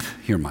sheep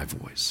hear my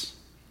voice.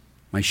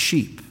 My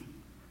sheep.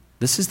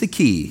 This is the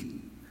key.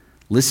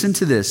 Listen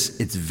to this.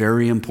 It's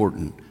very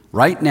important.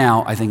 Right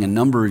now, I think a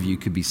number of you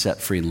could be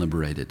set free and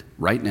liberated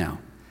right now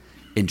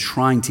in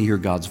trying to hear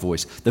God's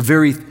voice.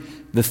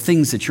 The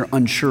things that you're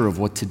unsure of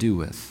what to do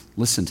with.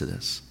 Listen to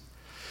this.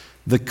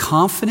 The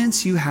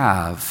confidence you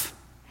have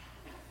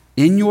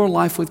in your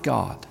life with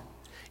God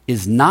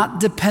is not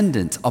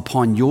dependent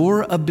upon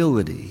your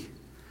ability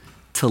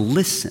to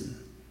listen,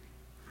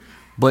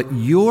 but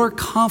your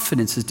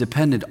confidence is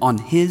dependent on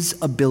his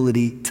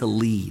ability to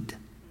lead.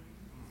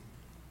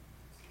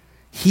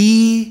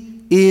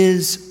 He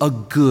is a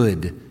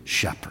good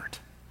shepherd.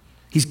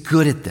 He's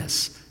good at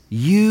this.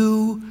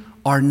 You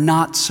are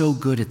not so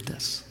good at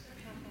this.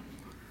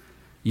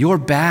 You're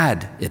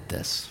bad at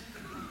this.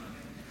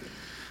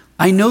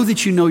 I know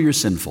that you know you're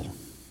sinful.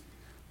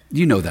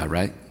 You know that,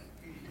 right?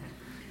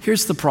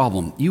 Here's the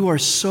problem. You are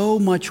so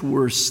much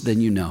worse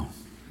than you know.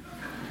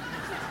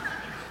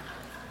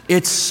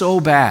 It's so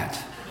bad.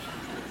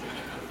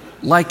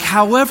 Like,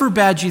 however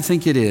bad you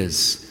think it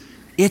is,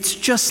 it's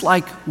just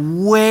like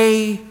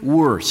way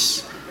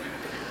worse.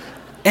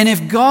 And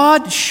if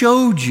God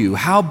showed you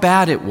how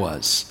bad it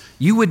was,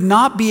 you would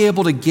not be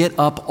able to get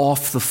up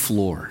off the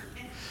floor.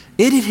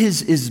 It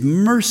is His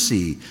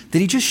mercy that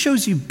He just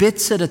shows you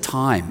bits at a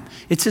time.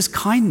 It's His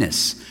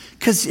kindness,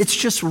 because it's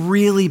just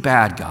really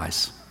bad,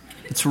 guys.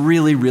 It's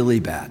really, really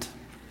bad.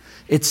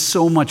 It's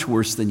so much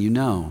worse than you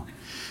know.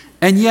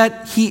 And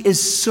yet He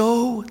is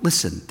so,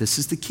 listen, this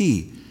is the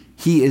key.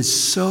 He is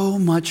so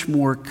much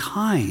more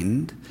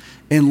kind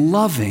and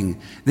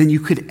loving than you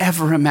could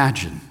ever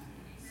imagine.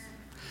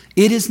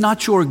 It is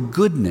not your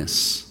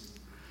goodness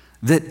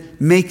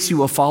that makes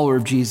you a follower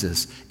of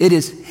Jesus. It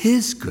is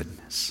His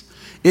goodness.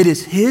 It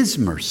is His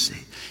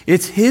mercy.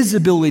 It's His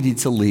ability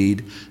to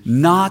lead,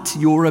 not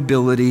your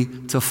ability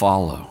to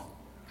follow.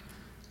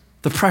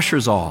 The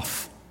pressure's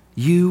off.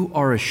 You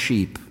are a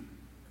sheep.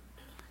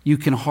 You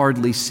can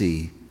hardly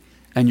see,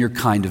 and you're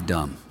kind of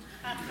dumb.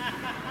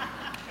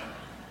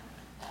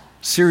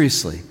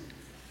 Seriously.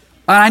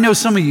 I know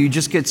some of you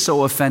just get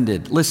so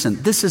offended.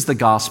 Listen, this is the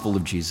gospel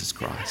of Jesus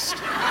Christ.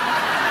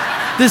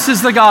 This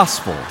is the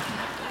gospel.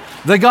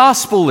 The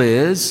gospel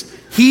is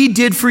He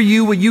did for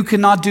you what you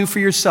cannot do for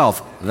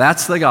yourself.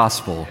 That's the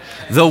gospel.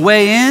 The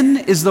way in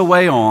is the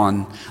way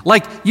on.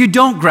 Like, you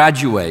don't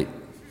graduate.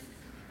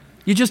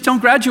 You just don't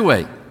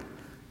graduate.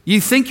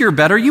 You think you're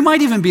better. You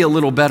might even be a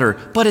little better,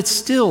 but it's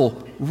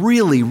still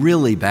really,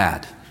 really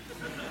bad.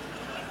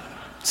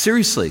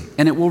 Seriously,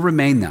 and it will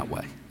remain that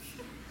way.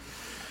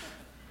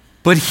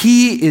 But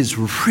He is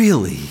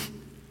really,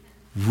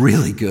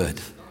 really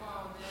good.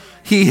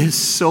 He is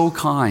so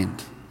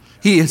kind.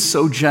 He is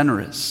so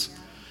generous.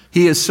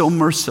 He is so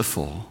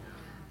merciful.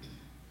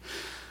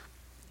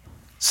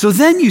 So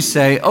then you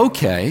say,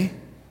 okay,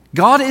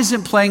 God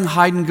isn't playing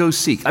hide and go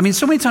seek. I mean,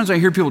 so many times I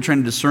hear people trying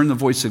to discern the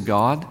voice of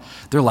God.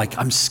 They're like,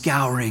 I'm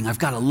scouring. I've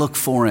got to look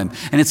for Him.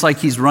 And it's like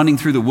He's running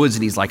through the woods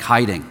and He's like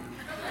hiding.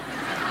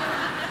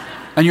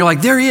 And you're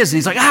like, there He is. And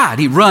He's like, and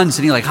He runs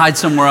and He like hides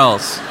somewhere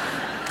else.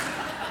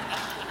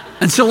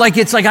 And so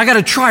it's like I got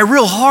to try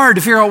real hard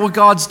to figure out what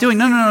God's doing.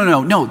 No.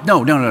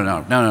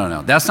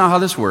 That's not how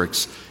this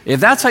works. If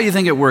that's how you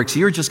think it works,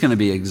 you're just going to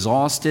be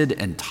exhausted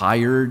and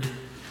tired.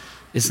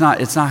 It's not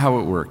how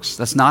it works.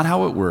 That's not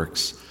how it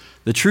works.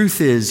 The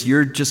truth is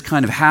you're just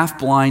kind of half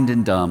blind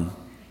and dumb.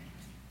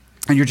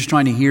 And you're just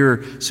trying to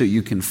hear so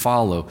you can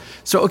follow.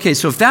 So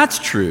if that's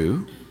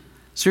true,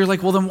 so you're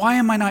like, well, then why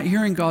am I not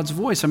hearing God's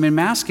voice? I mean, I'm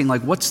asking,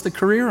 what's the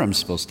career I'm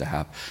supposed to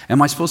have?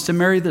 Am I supposed to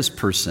marry this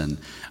person?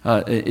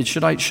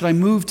 Should I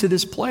move to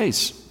this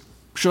place?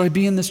 Should I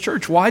be in this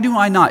church? Why do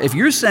I not? If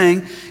you're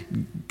saying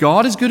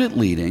God is good at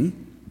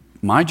leading,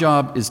 my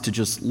job is to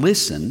just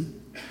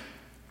listen.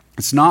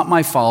 It's not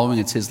my following,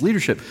 it's His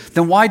leadership.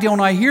 Then why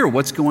don't I hear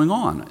what's going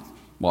on?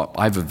 Well,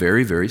 I have a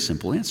very, very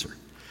simple answer.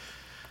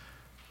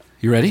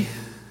 You ready?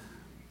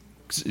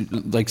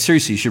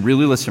 Seriously, you should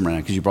really listen right now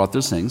because you brought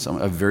those things. I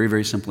have a very,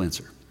 very simple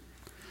answer.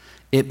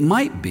 It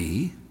might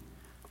be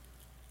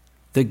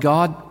that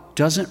God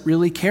doesn't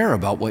really care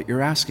about what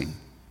you're asking.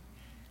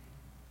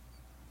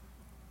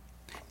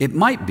 It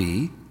might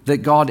be that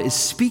God is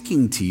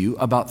speaking to you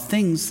about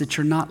things that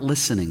you're not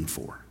listening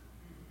for.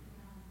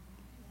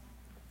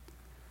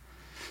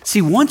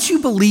 See, once you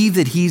believe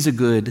that He's a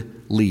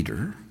good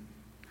leader,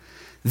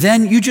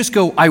 then you just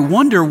go, I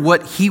wonder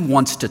what He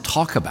wants to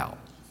talk about.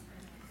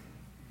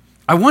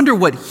 I wonder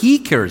what He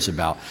cares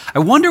about. I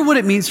wonder what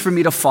it means for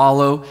me to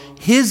follow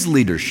His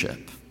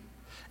leadership.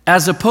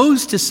 As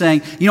opposed to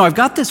saying, I've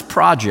got this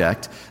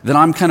project that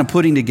I'm kind of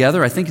putting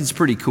together. I think it's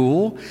pretty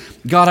cool.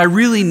 God, I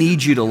really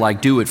need you to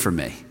do it for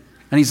me.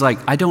 And He's like,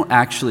 I don't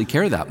actually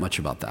care that much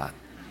about that.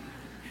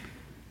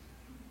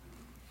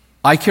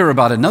 I care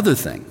about another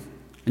thing.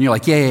 And you're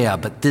like, yeah,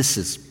 but this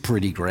is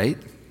pretty great.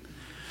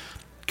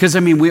 Because,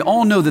 we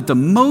all know that the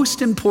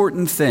most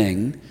important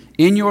thing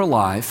in your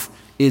life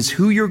is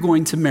who you're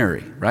going to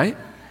marry, right?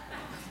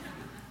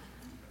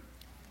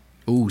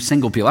 Ooh,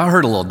 single people. That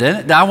hurt a little,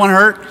 didn't it? That one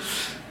hurt?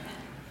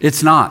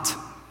 It's not.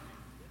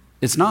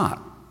 It's not.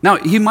 Now,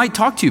 He might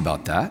talk to you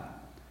about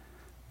that,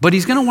 but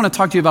He's going to want to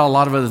talk to you about a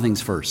lot of other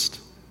things first.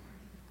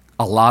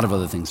 A lot of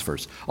other things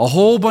first. A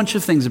whole bunch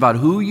of things about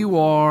who you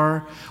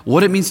are,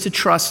 what it means to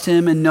trust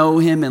Him and know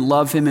Him and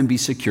love Him and be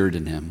secured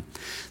in Him.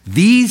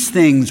 These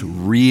things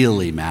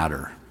really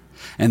matter.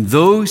 And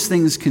those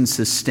things can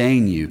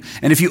sustain you.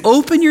 And if you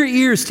open your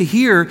ears to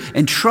hear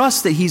and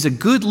trust that He's a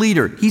good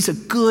leader, He's a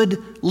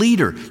good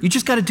leader. You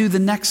just got to do the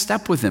next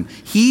step with Him.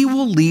 He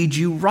will lead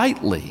you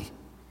rightly.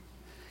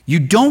 You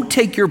don't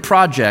take your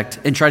project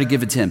and try to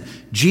give it to Him.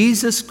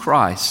 Jesus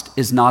Christ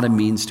is not a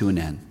means to an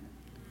end.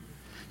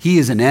 He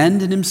is an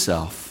end in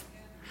himself.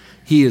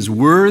 He is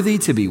worthy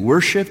to be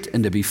worshiped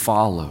and to be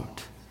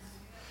followed.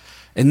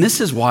 And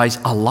this is why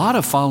a lot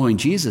of following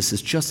Jesus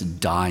is just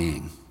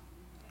dying.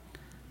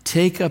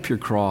 Take up your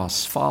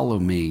cross, follow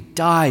me,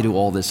 die to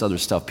all this other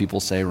stuff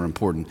people say are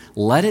important.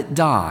 Let it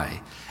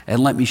die, and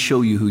let me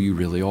show you who you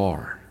really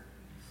are.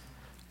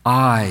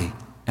 I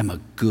am a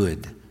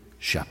good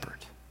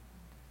shepherd.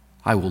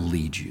 I will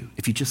lead you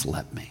if you just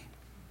let me.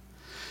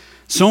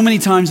 So many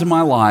times in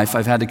my life,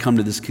 I've had to come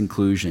to this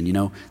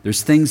conclusion.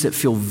 There's things that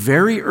feel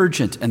very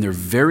urgent and they're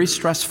very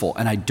stressful,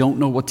 and I don't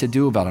know what to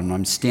do about them.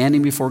 I'm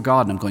standing before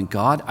God and I'm going,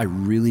 God, I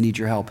really need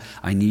your help.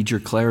 I need your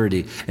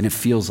clarity. And it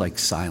feels like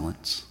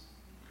silence.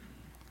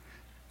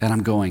 And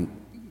I'm going,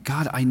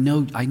 God, I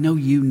know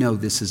you know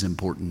this is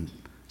important.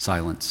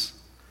 Silence.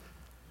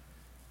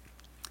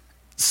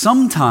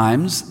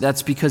 Sometimes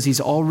that's because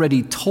he's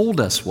already told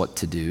us what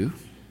to do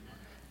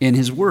in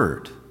his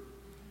word.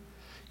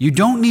 You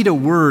don't need a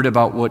word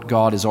about what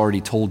God has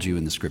already told you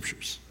in the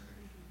scriptures.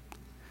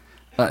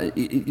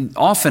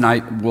 Often I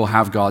will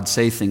have God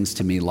say things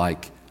to me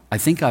like, I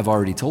think I've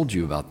already told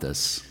you about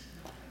this.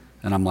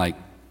 And I'm like,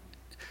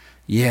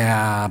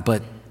 yeah,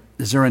 but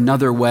is there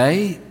another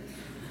way?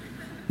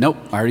 Nope,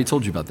 I already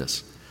told you about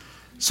this.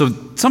 So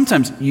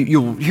sometimes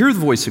you'll hear the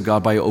voice of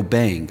God by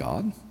obeying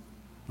God.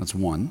 That's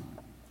one.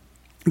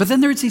 But then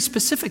there's these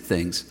specific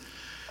things.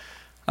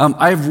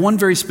 I have one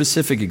very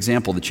specific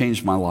example that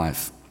changed my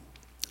life.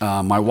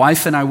 My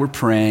wife and I were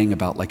praying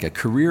about like a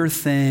career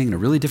thing, and a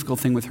really difficult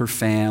thing with her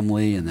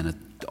family, and then a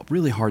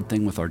really hard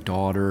thing with our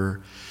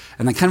daughter,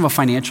 and then kind of a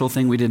financial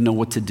thing we didn't know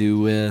what to do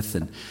with,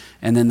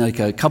 and then like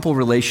a couple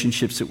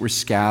relationships that were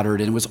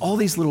scattered, and it was all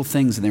these little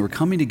things, and they were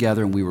coming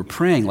together, and we were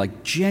praying,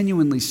 like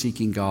genuinely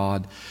seeking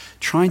God,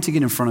 trying to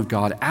get in front of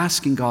God,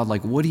 asking God,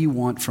 like, what do you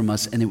want from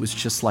us? And it was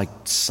just like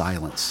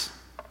silence.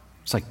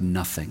 It's like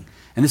nothing.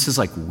 And this is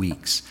like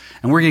weeks.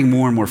 And we're getting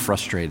more and more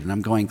frustrated. And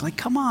I'm going, like,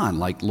 come on,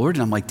 like, Lord.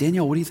 And I'm like,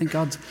 Danielle, what do you think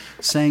God's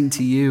saying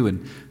to you?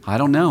 And I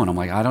don't know. And I'm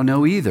like, I don't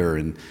know either.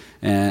 And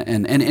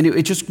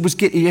it just was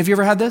getting, have you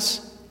ever had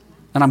this?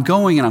 And I'm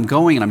going and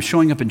I'm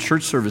showing up in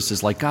church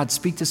services like, God,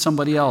 speak to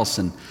somebody else.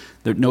 And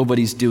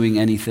nobody's doing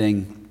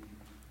anything.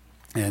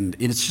 And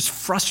it's just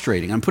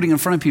frustrating. I'm putting it in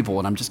front of people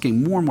and I'm just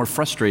getting more and more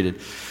frustrated.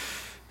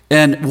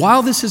 And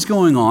while this is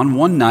going on,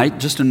 one night,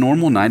 just a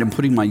normal night, I'm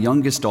putting my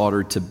youngest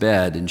daughter to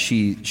bed, and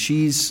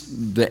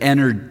she's the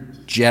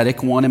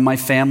energetic one in my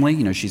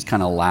family. She's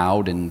kind of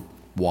loud and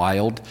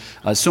wild,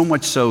 so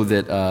much so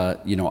that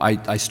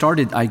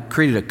I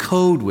created a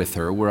code with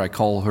her where I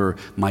call her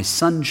my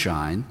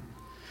sunshine,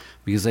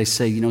 because I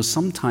say,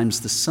 sometimes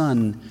the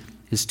sun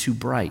is too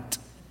bright.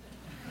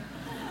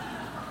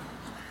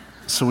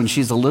 So when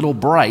she's a little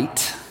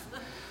bright,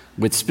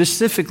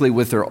 specifically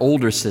with her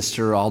older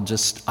sister,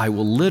 I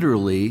will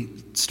literally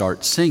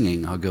start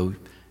singing. I'll go,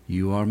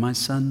 you are my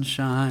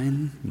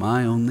sunshine,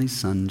 my only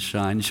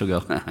sunshine. She'll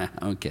go,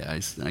 okay,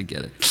 I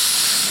get it.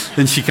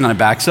 Then she kind of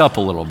backs up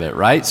a little bit,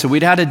 right? So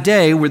we'd had a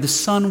day where the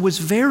sun was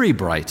very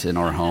bright in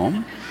our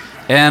home,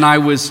 and I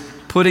was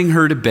putting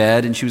her to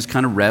bed, and she was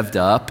kind of revved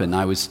up, and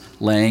I was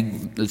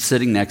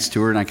sitting next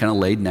to her, and I kind of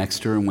laid next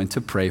to her and went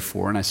to pray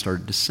for her, and I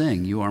started to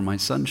sing, you are my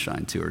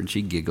sunshine, to her, and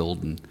she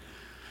giggled, and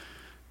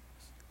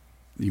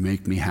you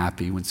make me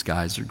happy when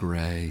skies are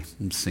gray.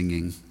 I'm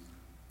singing.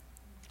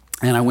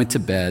 And I went to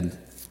bed.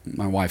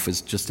 My wife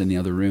was just in the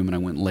other room, and I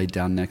went and laid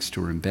down next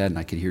to her in bed, and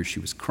I could hear she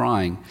was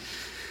crying.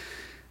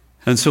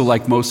 And so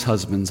like most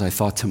husbands, I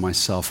thought to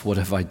myself, what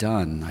have I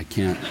done? I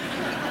can't,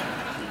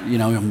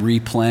 I'm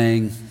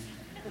replaying.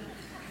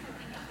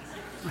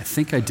 I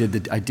think I did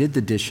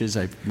the dishes.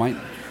 The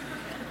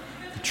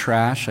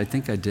trash, I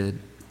think I did.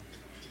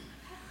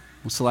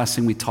 What's the last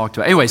thing we talked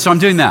about? Anyway, so I'm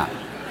doing that.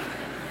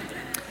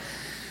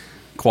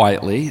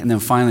 Quietly, and then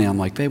finally I'm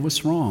like, babe,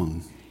 what's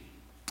wrong?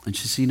 And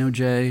she said,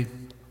 Jay,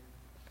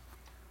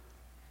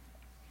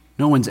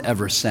 no one's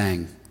ever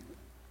sang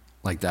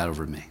like that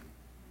over me.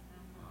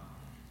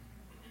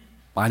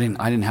 I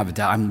didn't have a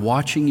dad. I'm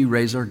watching you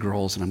raise our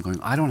girls, and I'm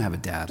going, I don't have a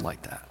dad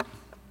like that.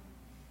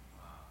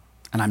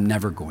 And I'm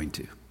never going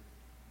to.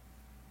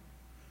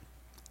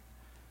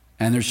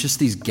 And there's just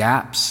these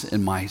gaps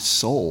in my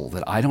soul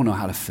that I don't know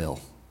how to fill.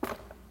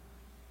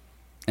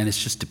 And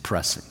it's just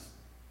depressing.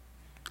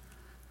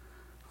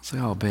 I was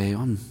like, oh, babe,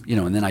 and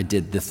then I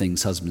did the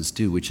things husbands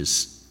do, which is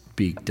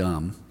speak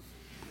dumb.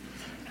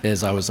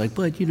 As I was like,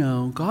 but,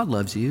 God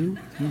loves you.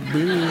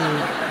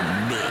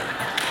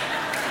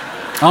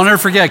 I'll never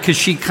forget, because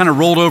she kind of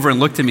rolled over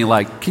and looked at me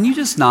like, can you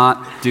just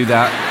not do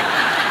that?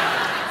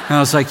 And I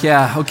was like,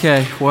 yeah,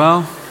 okay,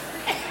 well,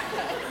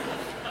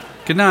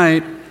 good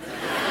night.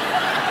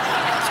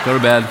 Let's go to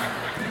bed.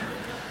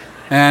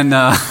 And,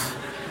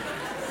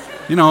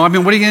 what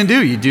are you going to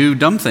do? You do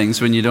dumb things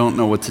when you don't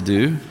know what to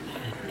do.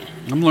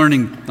 I'm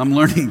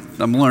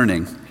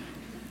learning.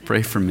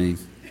 Pray for me.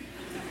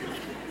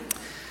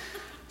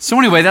 So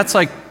anyway, that's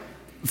like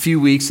a few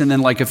weeks, and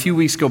then like a few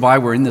weeks go by,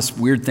 we're in this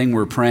weird thing,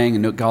 we're praying,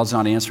 and God's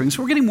not answering.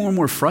 So we're getting more and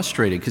more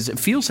frustrated because it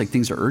feels like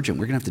things are urgent.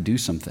 We're going to have to do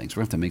some things.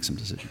 We're going to have to make some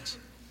decisions.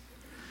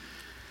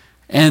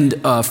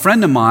 And a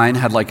friend of mine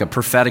had like a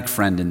prophetic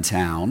friend in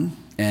town,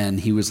 and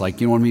he was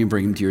like, you want me to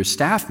bring him to your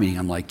staff meeting?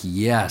 I'm like,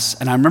 yes.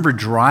 And I remember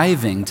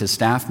driving to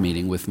staff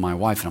meeting with my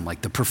wife, and I'm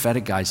like, the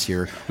prophetic guy's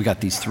here. We got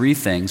these 3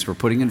 things we're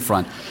putting in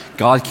front.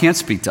 God can't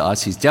speak to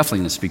us. He's definitely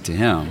going to speak to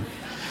him.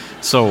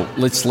 So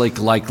let's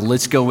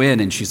let's go in.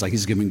 And she's like,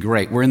 he's going to be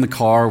great. We're in the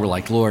car. We're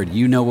like, Lord,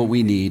 you know what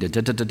we need.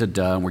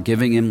 And we're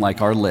giving him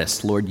like our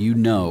list. Lord, you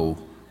know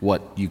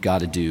what you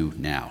got to do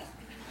now.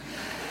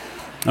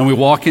 And we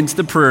walk into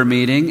the prayer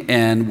meeting,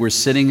 and we're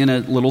sitting in a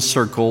little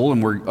circle,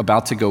 and we're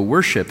about to go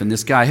worship. And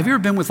this guy, have you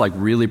ever been with like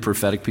really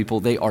prophetic people?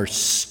 They are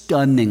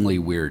stunningly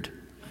weird.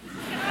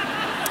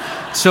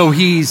 So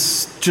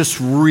he's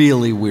just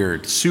really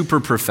weird, super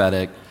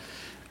prophetic.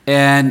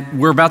 And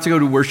we're about to go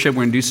to worship.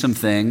 We're going to do some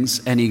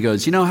things. And he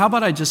goes, how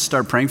about I just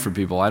start praying for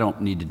people? I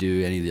don't need to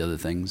do any of the other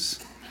things.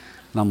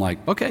 And I'm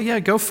like, okay, yeah,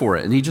 go for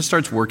it. And he just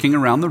starts working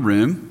around the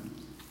room.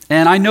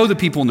 And I know the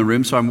people in the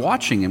room, so I'm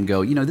watching him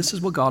go, this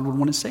is what God would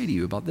want to say to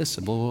you about this,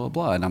 and blah, blah,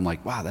 blah. And I'm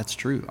like, wow, that's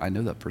true. I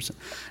know that person.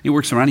 He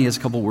works around. He has a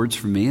couple words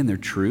for me, and they're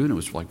true. And it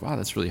was like, wow,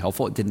 that's really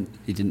helpful.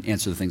 He didn't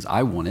answer the things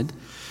I wanted.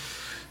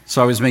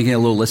 So I was making a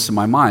little list in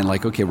my mind,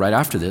 like, okay, right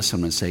after this, I'm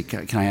going to say,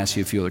 can I ask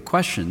you a few other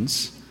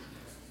questions?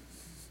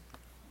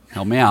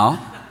 Help me out.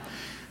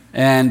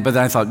 But then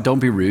I thought, don't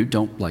be rude.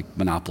 Don't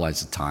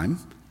monopolize the time.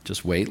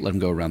 Just wait, let him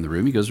go around the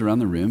room. He goes around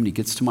the room, and he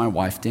gets to my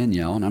wife,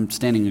 Danielle, and I'm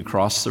standing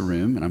across the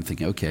room, and I'm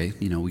thinking, okay,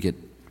 we get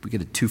a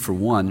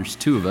 2-for-1. There's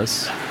 2 of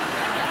us.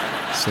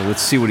 So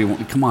let's see what he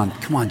wants. Come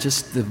on,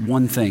 just the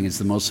one thing is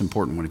the most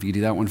important one. If you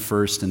do that one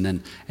first,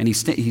 and he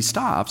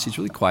stops. He's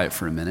really quiet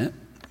for a minute.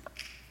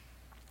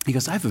 He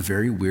goes, I have a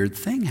very weird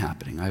thing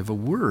happening. I have a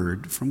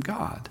word from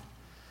God.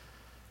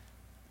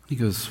 He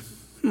goes,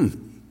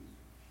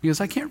 He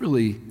goes, I can't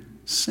really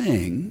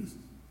sing.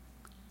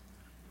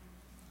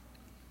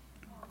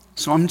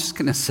 So I'm just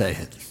going to say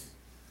it.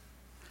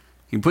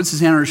 He puts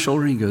his hand on her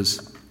shoulder and he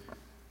goes,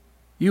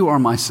 you are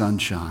my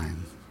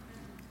sunshine,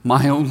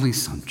 my only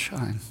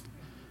sunshine.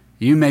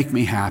 You make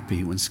me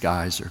happy when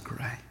skies are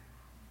gray.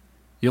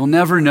 You'll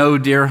never know,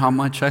 dear, how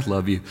much I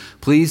love you.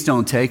 Please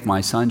don't take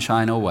my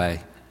sunshine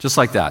away. Just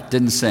like that.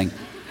 Didn't sing.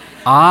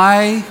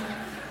 I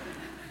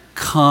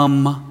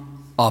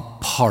come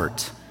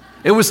apart.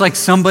 It was like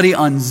somebody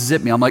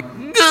unzipped me. I'm like,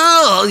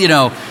 ugh,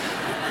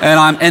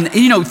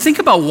 And think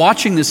about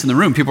watching this in the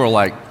room. People are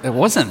like, it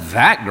wasn't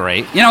that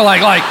great.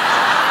 Like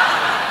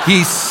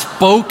he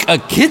spoke a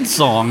kid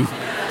song.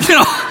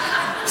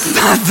 It's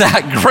not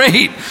that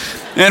great.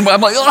 And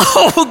I'm like,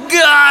 oh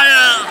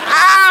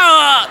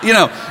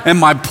God, and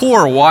my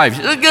poor wife,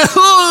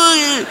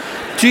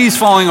 she's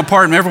falling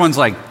apart, and everyone's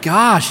like,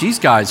 gosh, these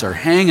guys are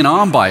hanging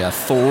on by a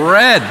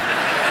thread.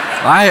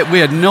 We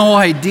had no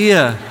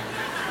idea.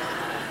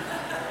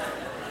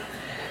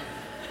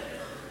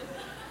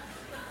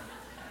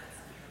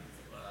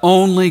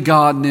 Only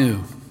God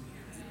knew.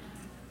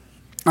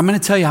 I'm going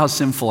to tell you how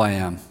sinful I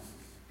am.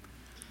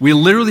 We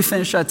literally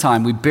finished that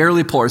time. We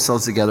barely pull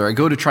ourselves together. I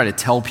go to try to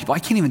tell people. I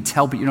can't even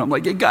tell people. I'm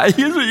like, hey, guy,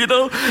 here's what you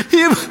know.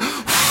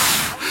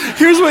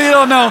 Here's what you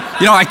don't know.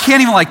 I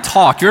can't even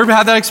talk. You ever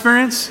had that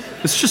experience?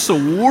 It's just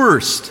the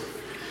worst.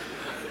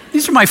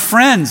 These are my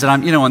friends,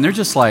 and and they're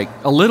just a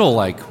little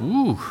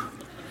ooh.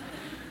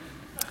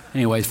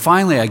 Anyway,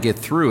 finally I get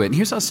through it, and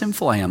here's how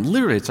sinful I am.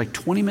 Literally, it's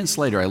 20 minutes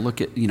later, I look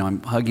at,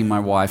 I'm hugging my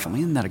wife. I'm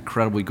like, isn't that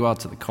incredible? We go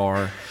out to the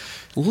car.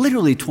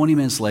 Literally 20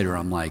 minutes later,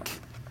 I'm like,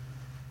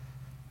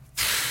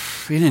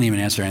 he didn't even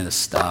answer any of this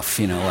stuff,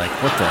 what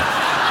the?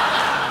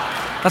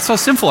 That's how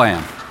sinful I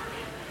am.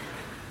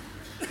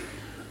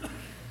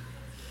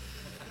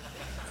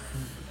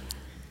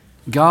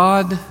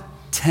 God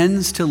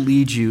tends to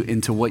lead you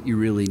into what you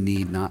really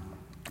need, not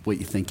what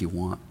you think you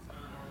want.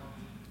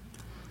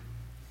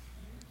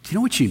 Do you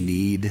know what you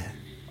need?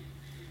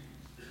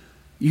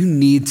 You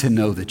need to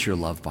know that you're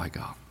loved by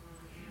God.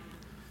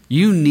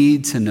 You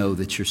need to know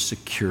that you're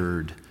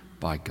secured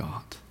by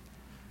God.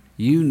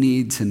 You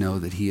need to know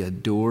that He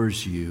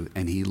adores you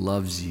and He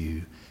loves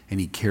you and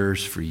He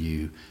cares for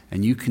you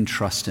and you can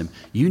trust Him.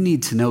 You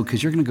need to know,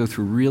 because you're going to go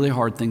through really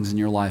hard things in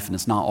your life and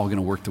it's not all going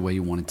to work the way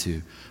you want it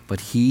to,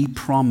 but He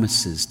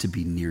promises to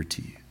be near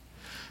to you.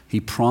 He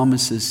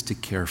promises to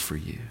care for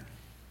you.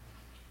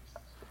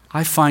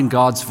 I find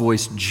God's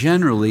voice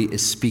generally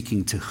is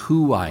speaking to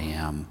who I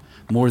am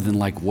more than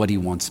what He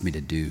wants me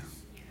to do.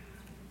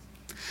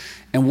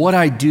 And what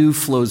I do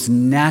flows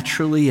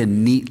naturally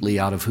and neatly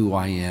out of who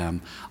I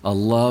am, a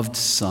loved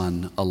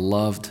son, a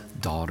loved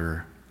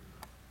daughter,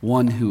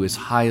 one who is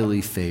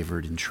highly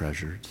favored and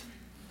treasured.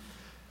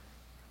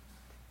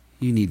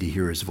 You need to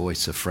hear His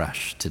voice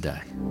afresh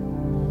today,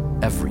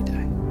 every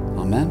day.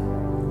 Amen.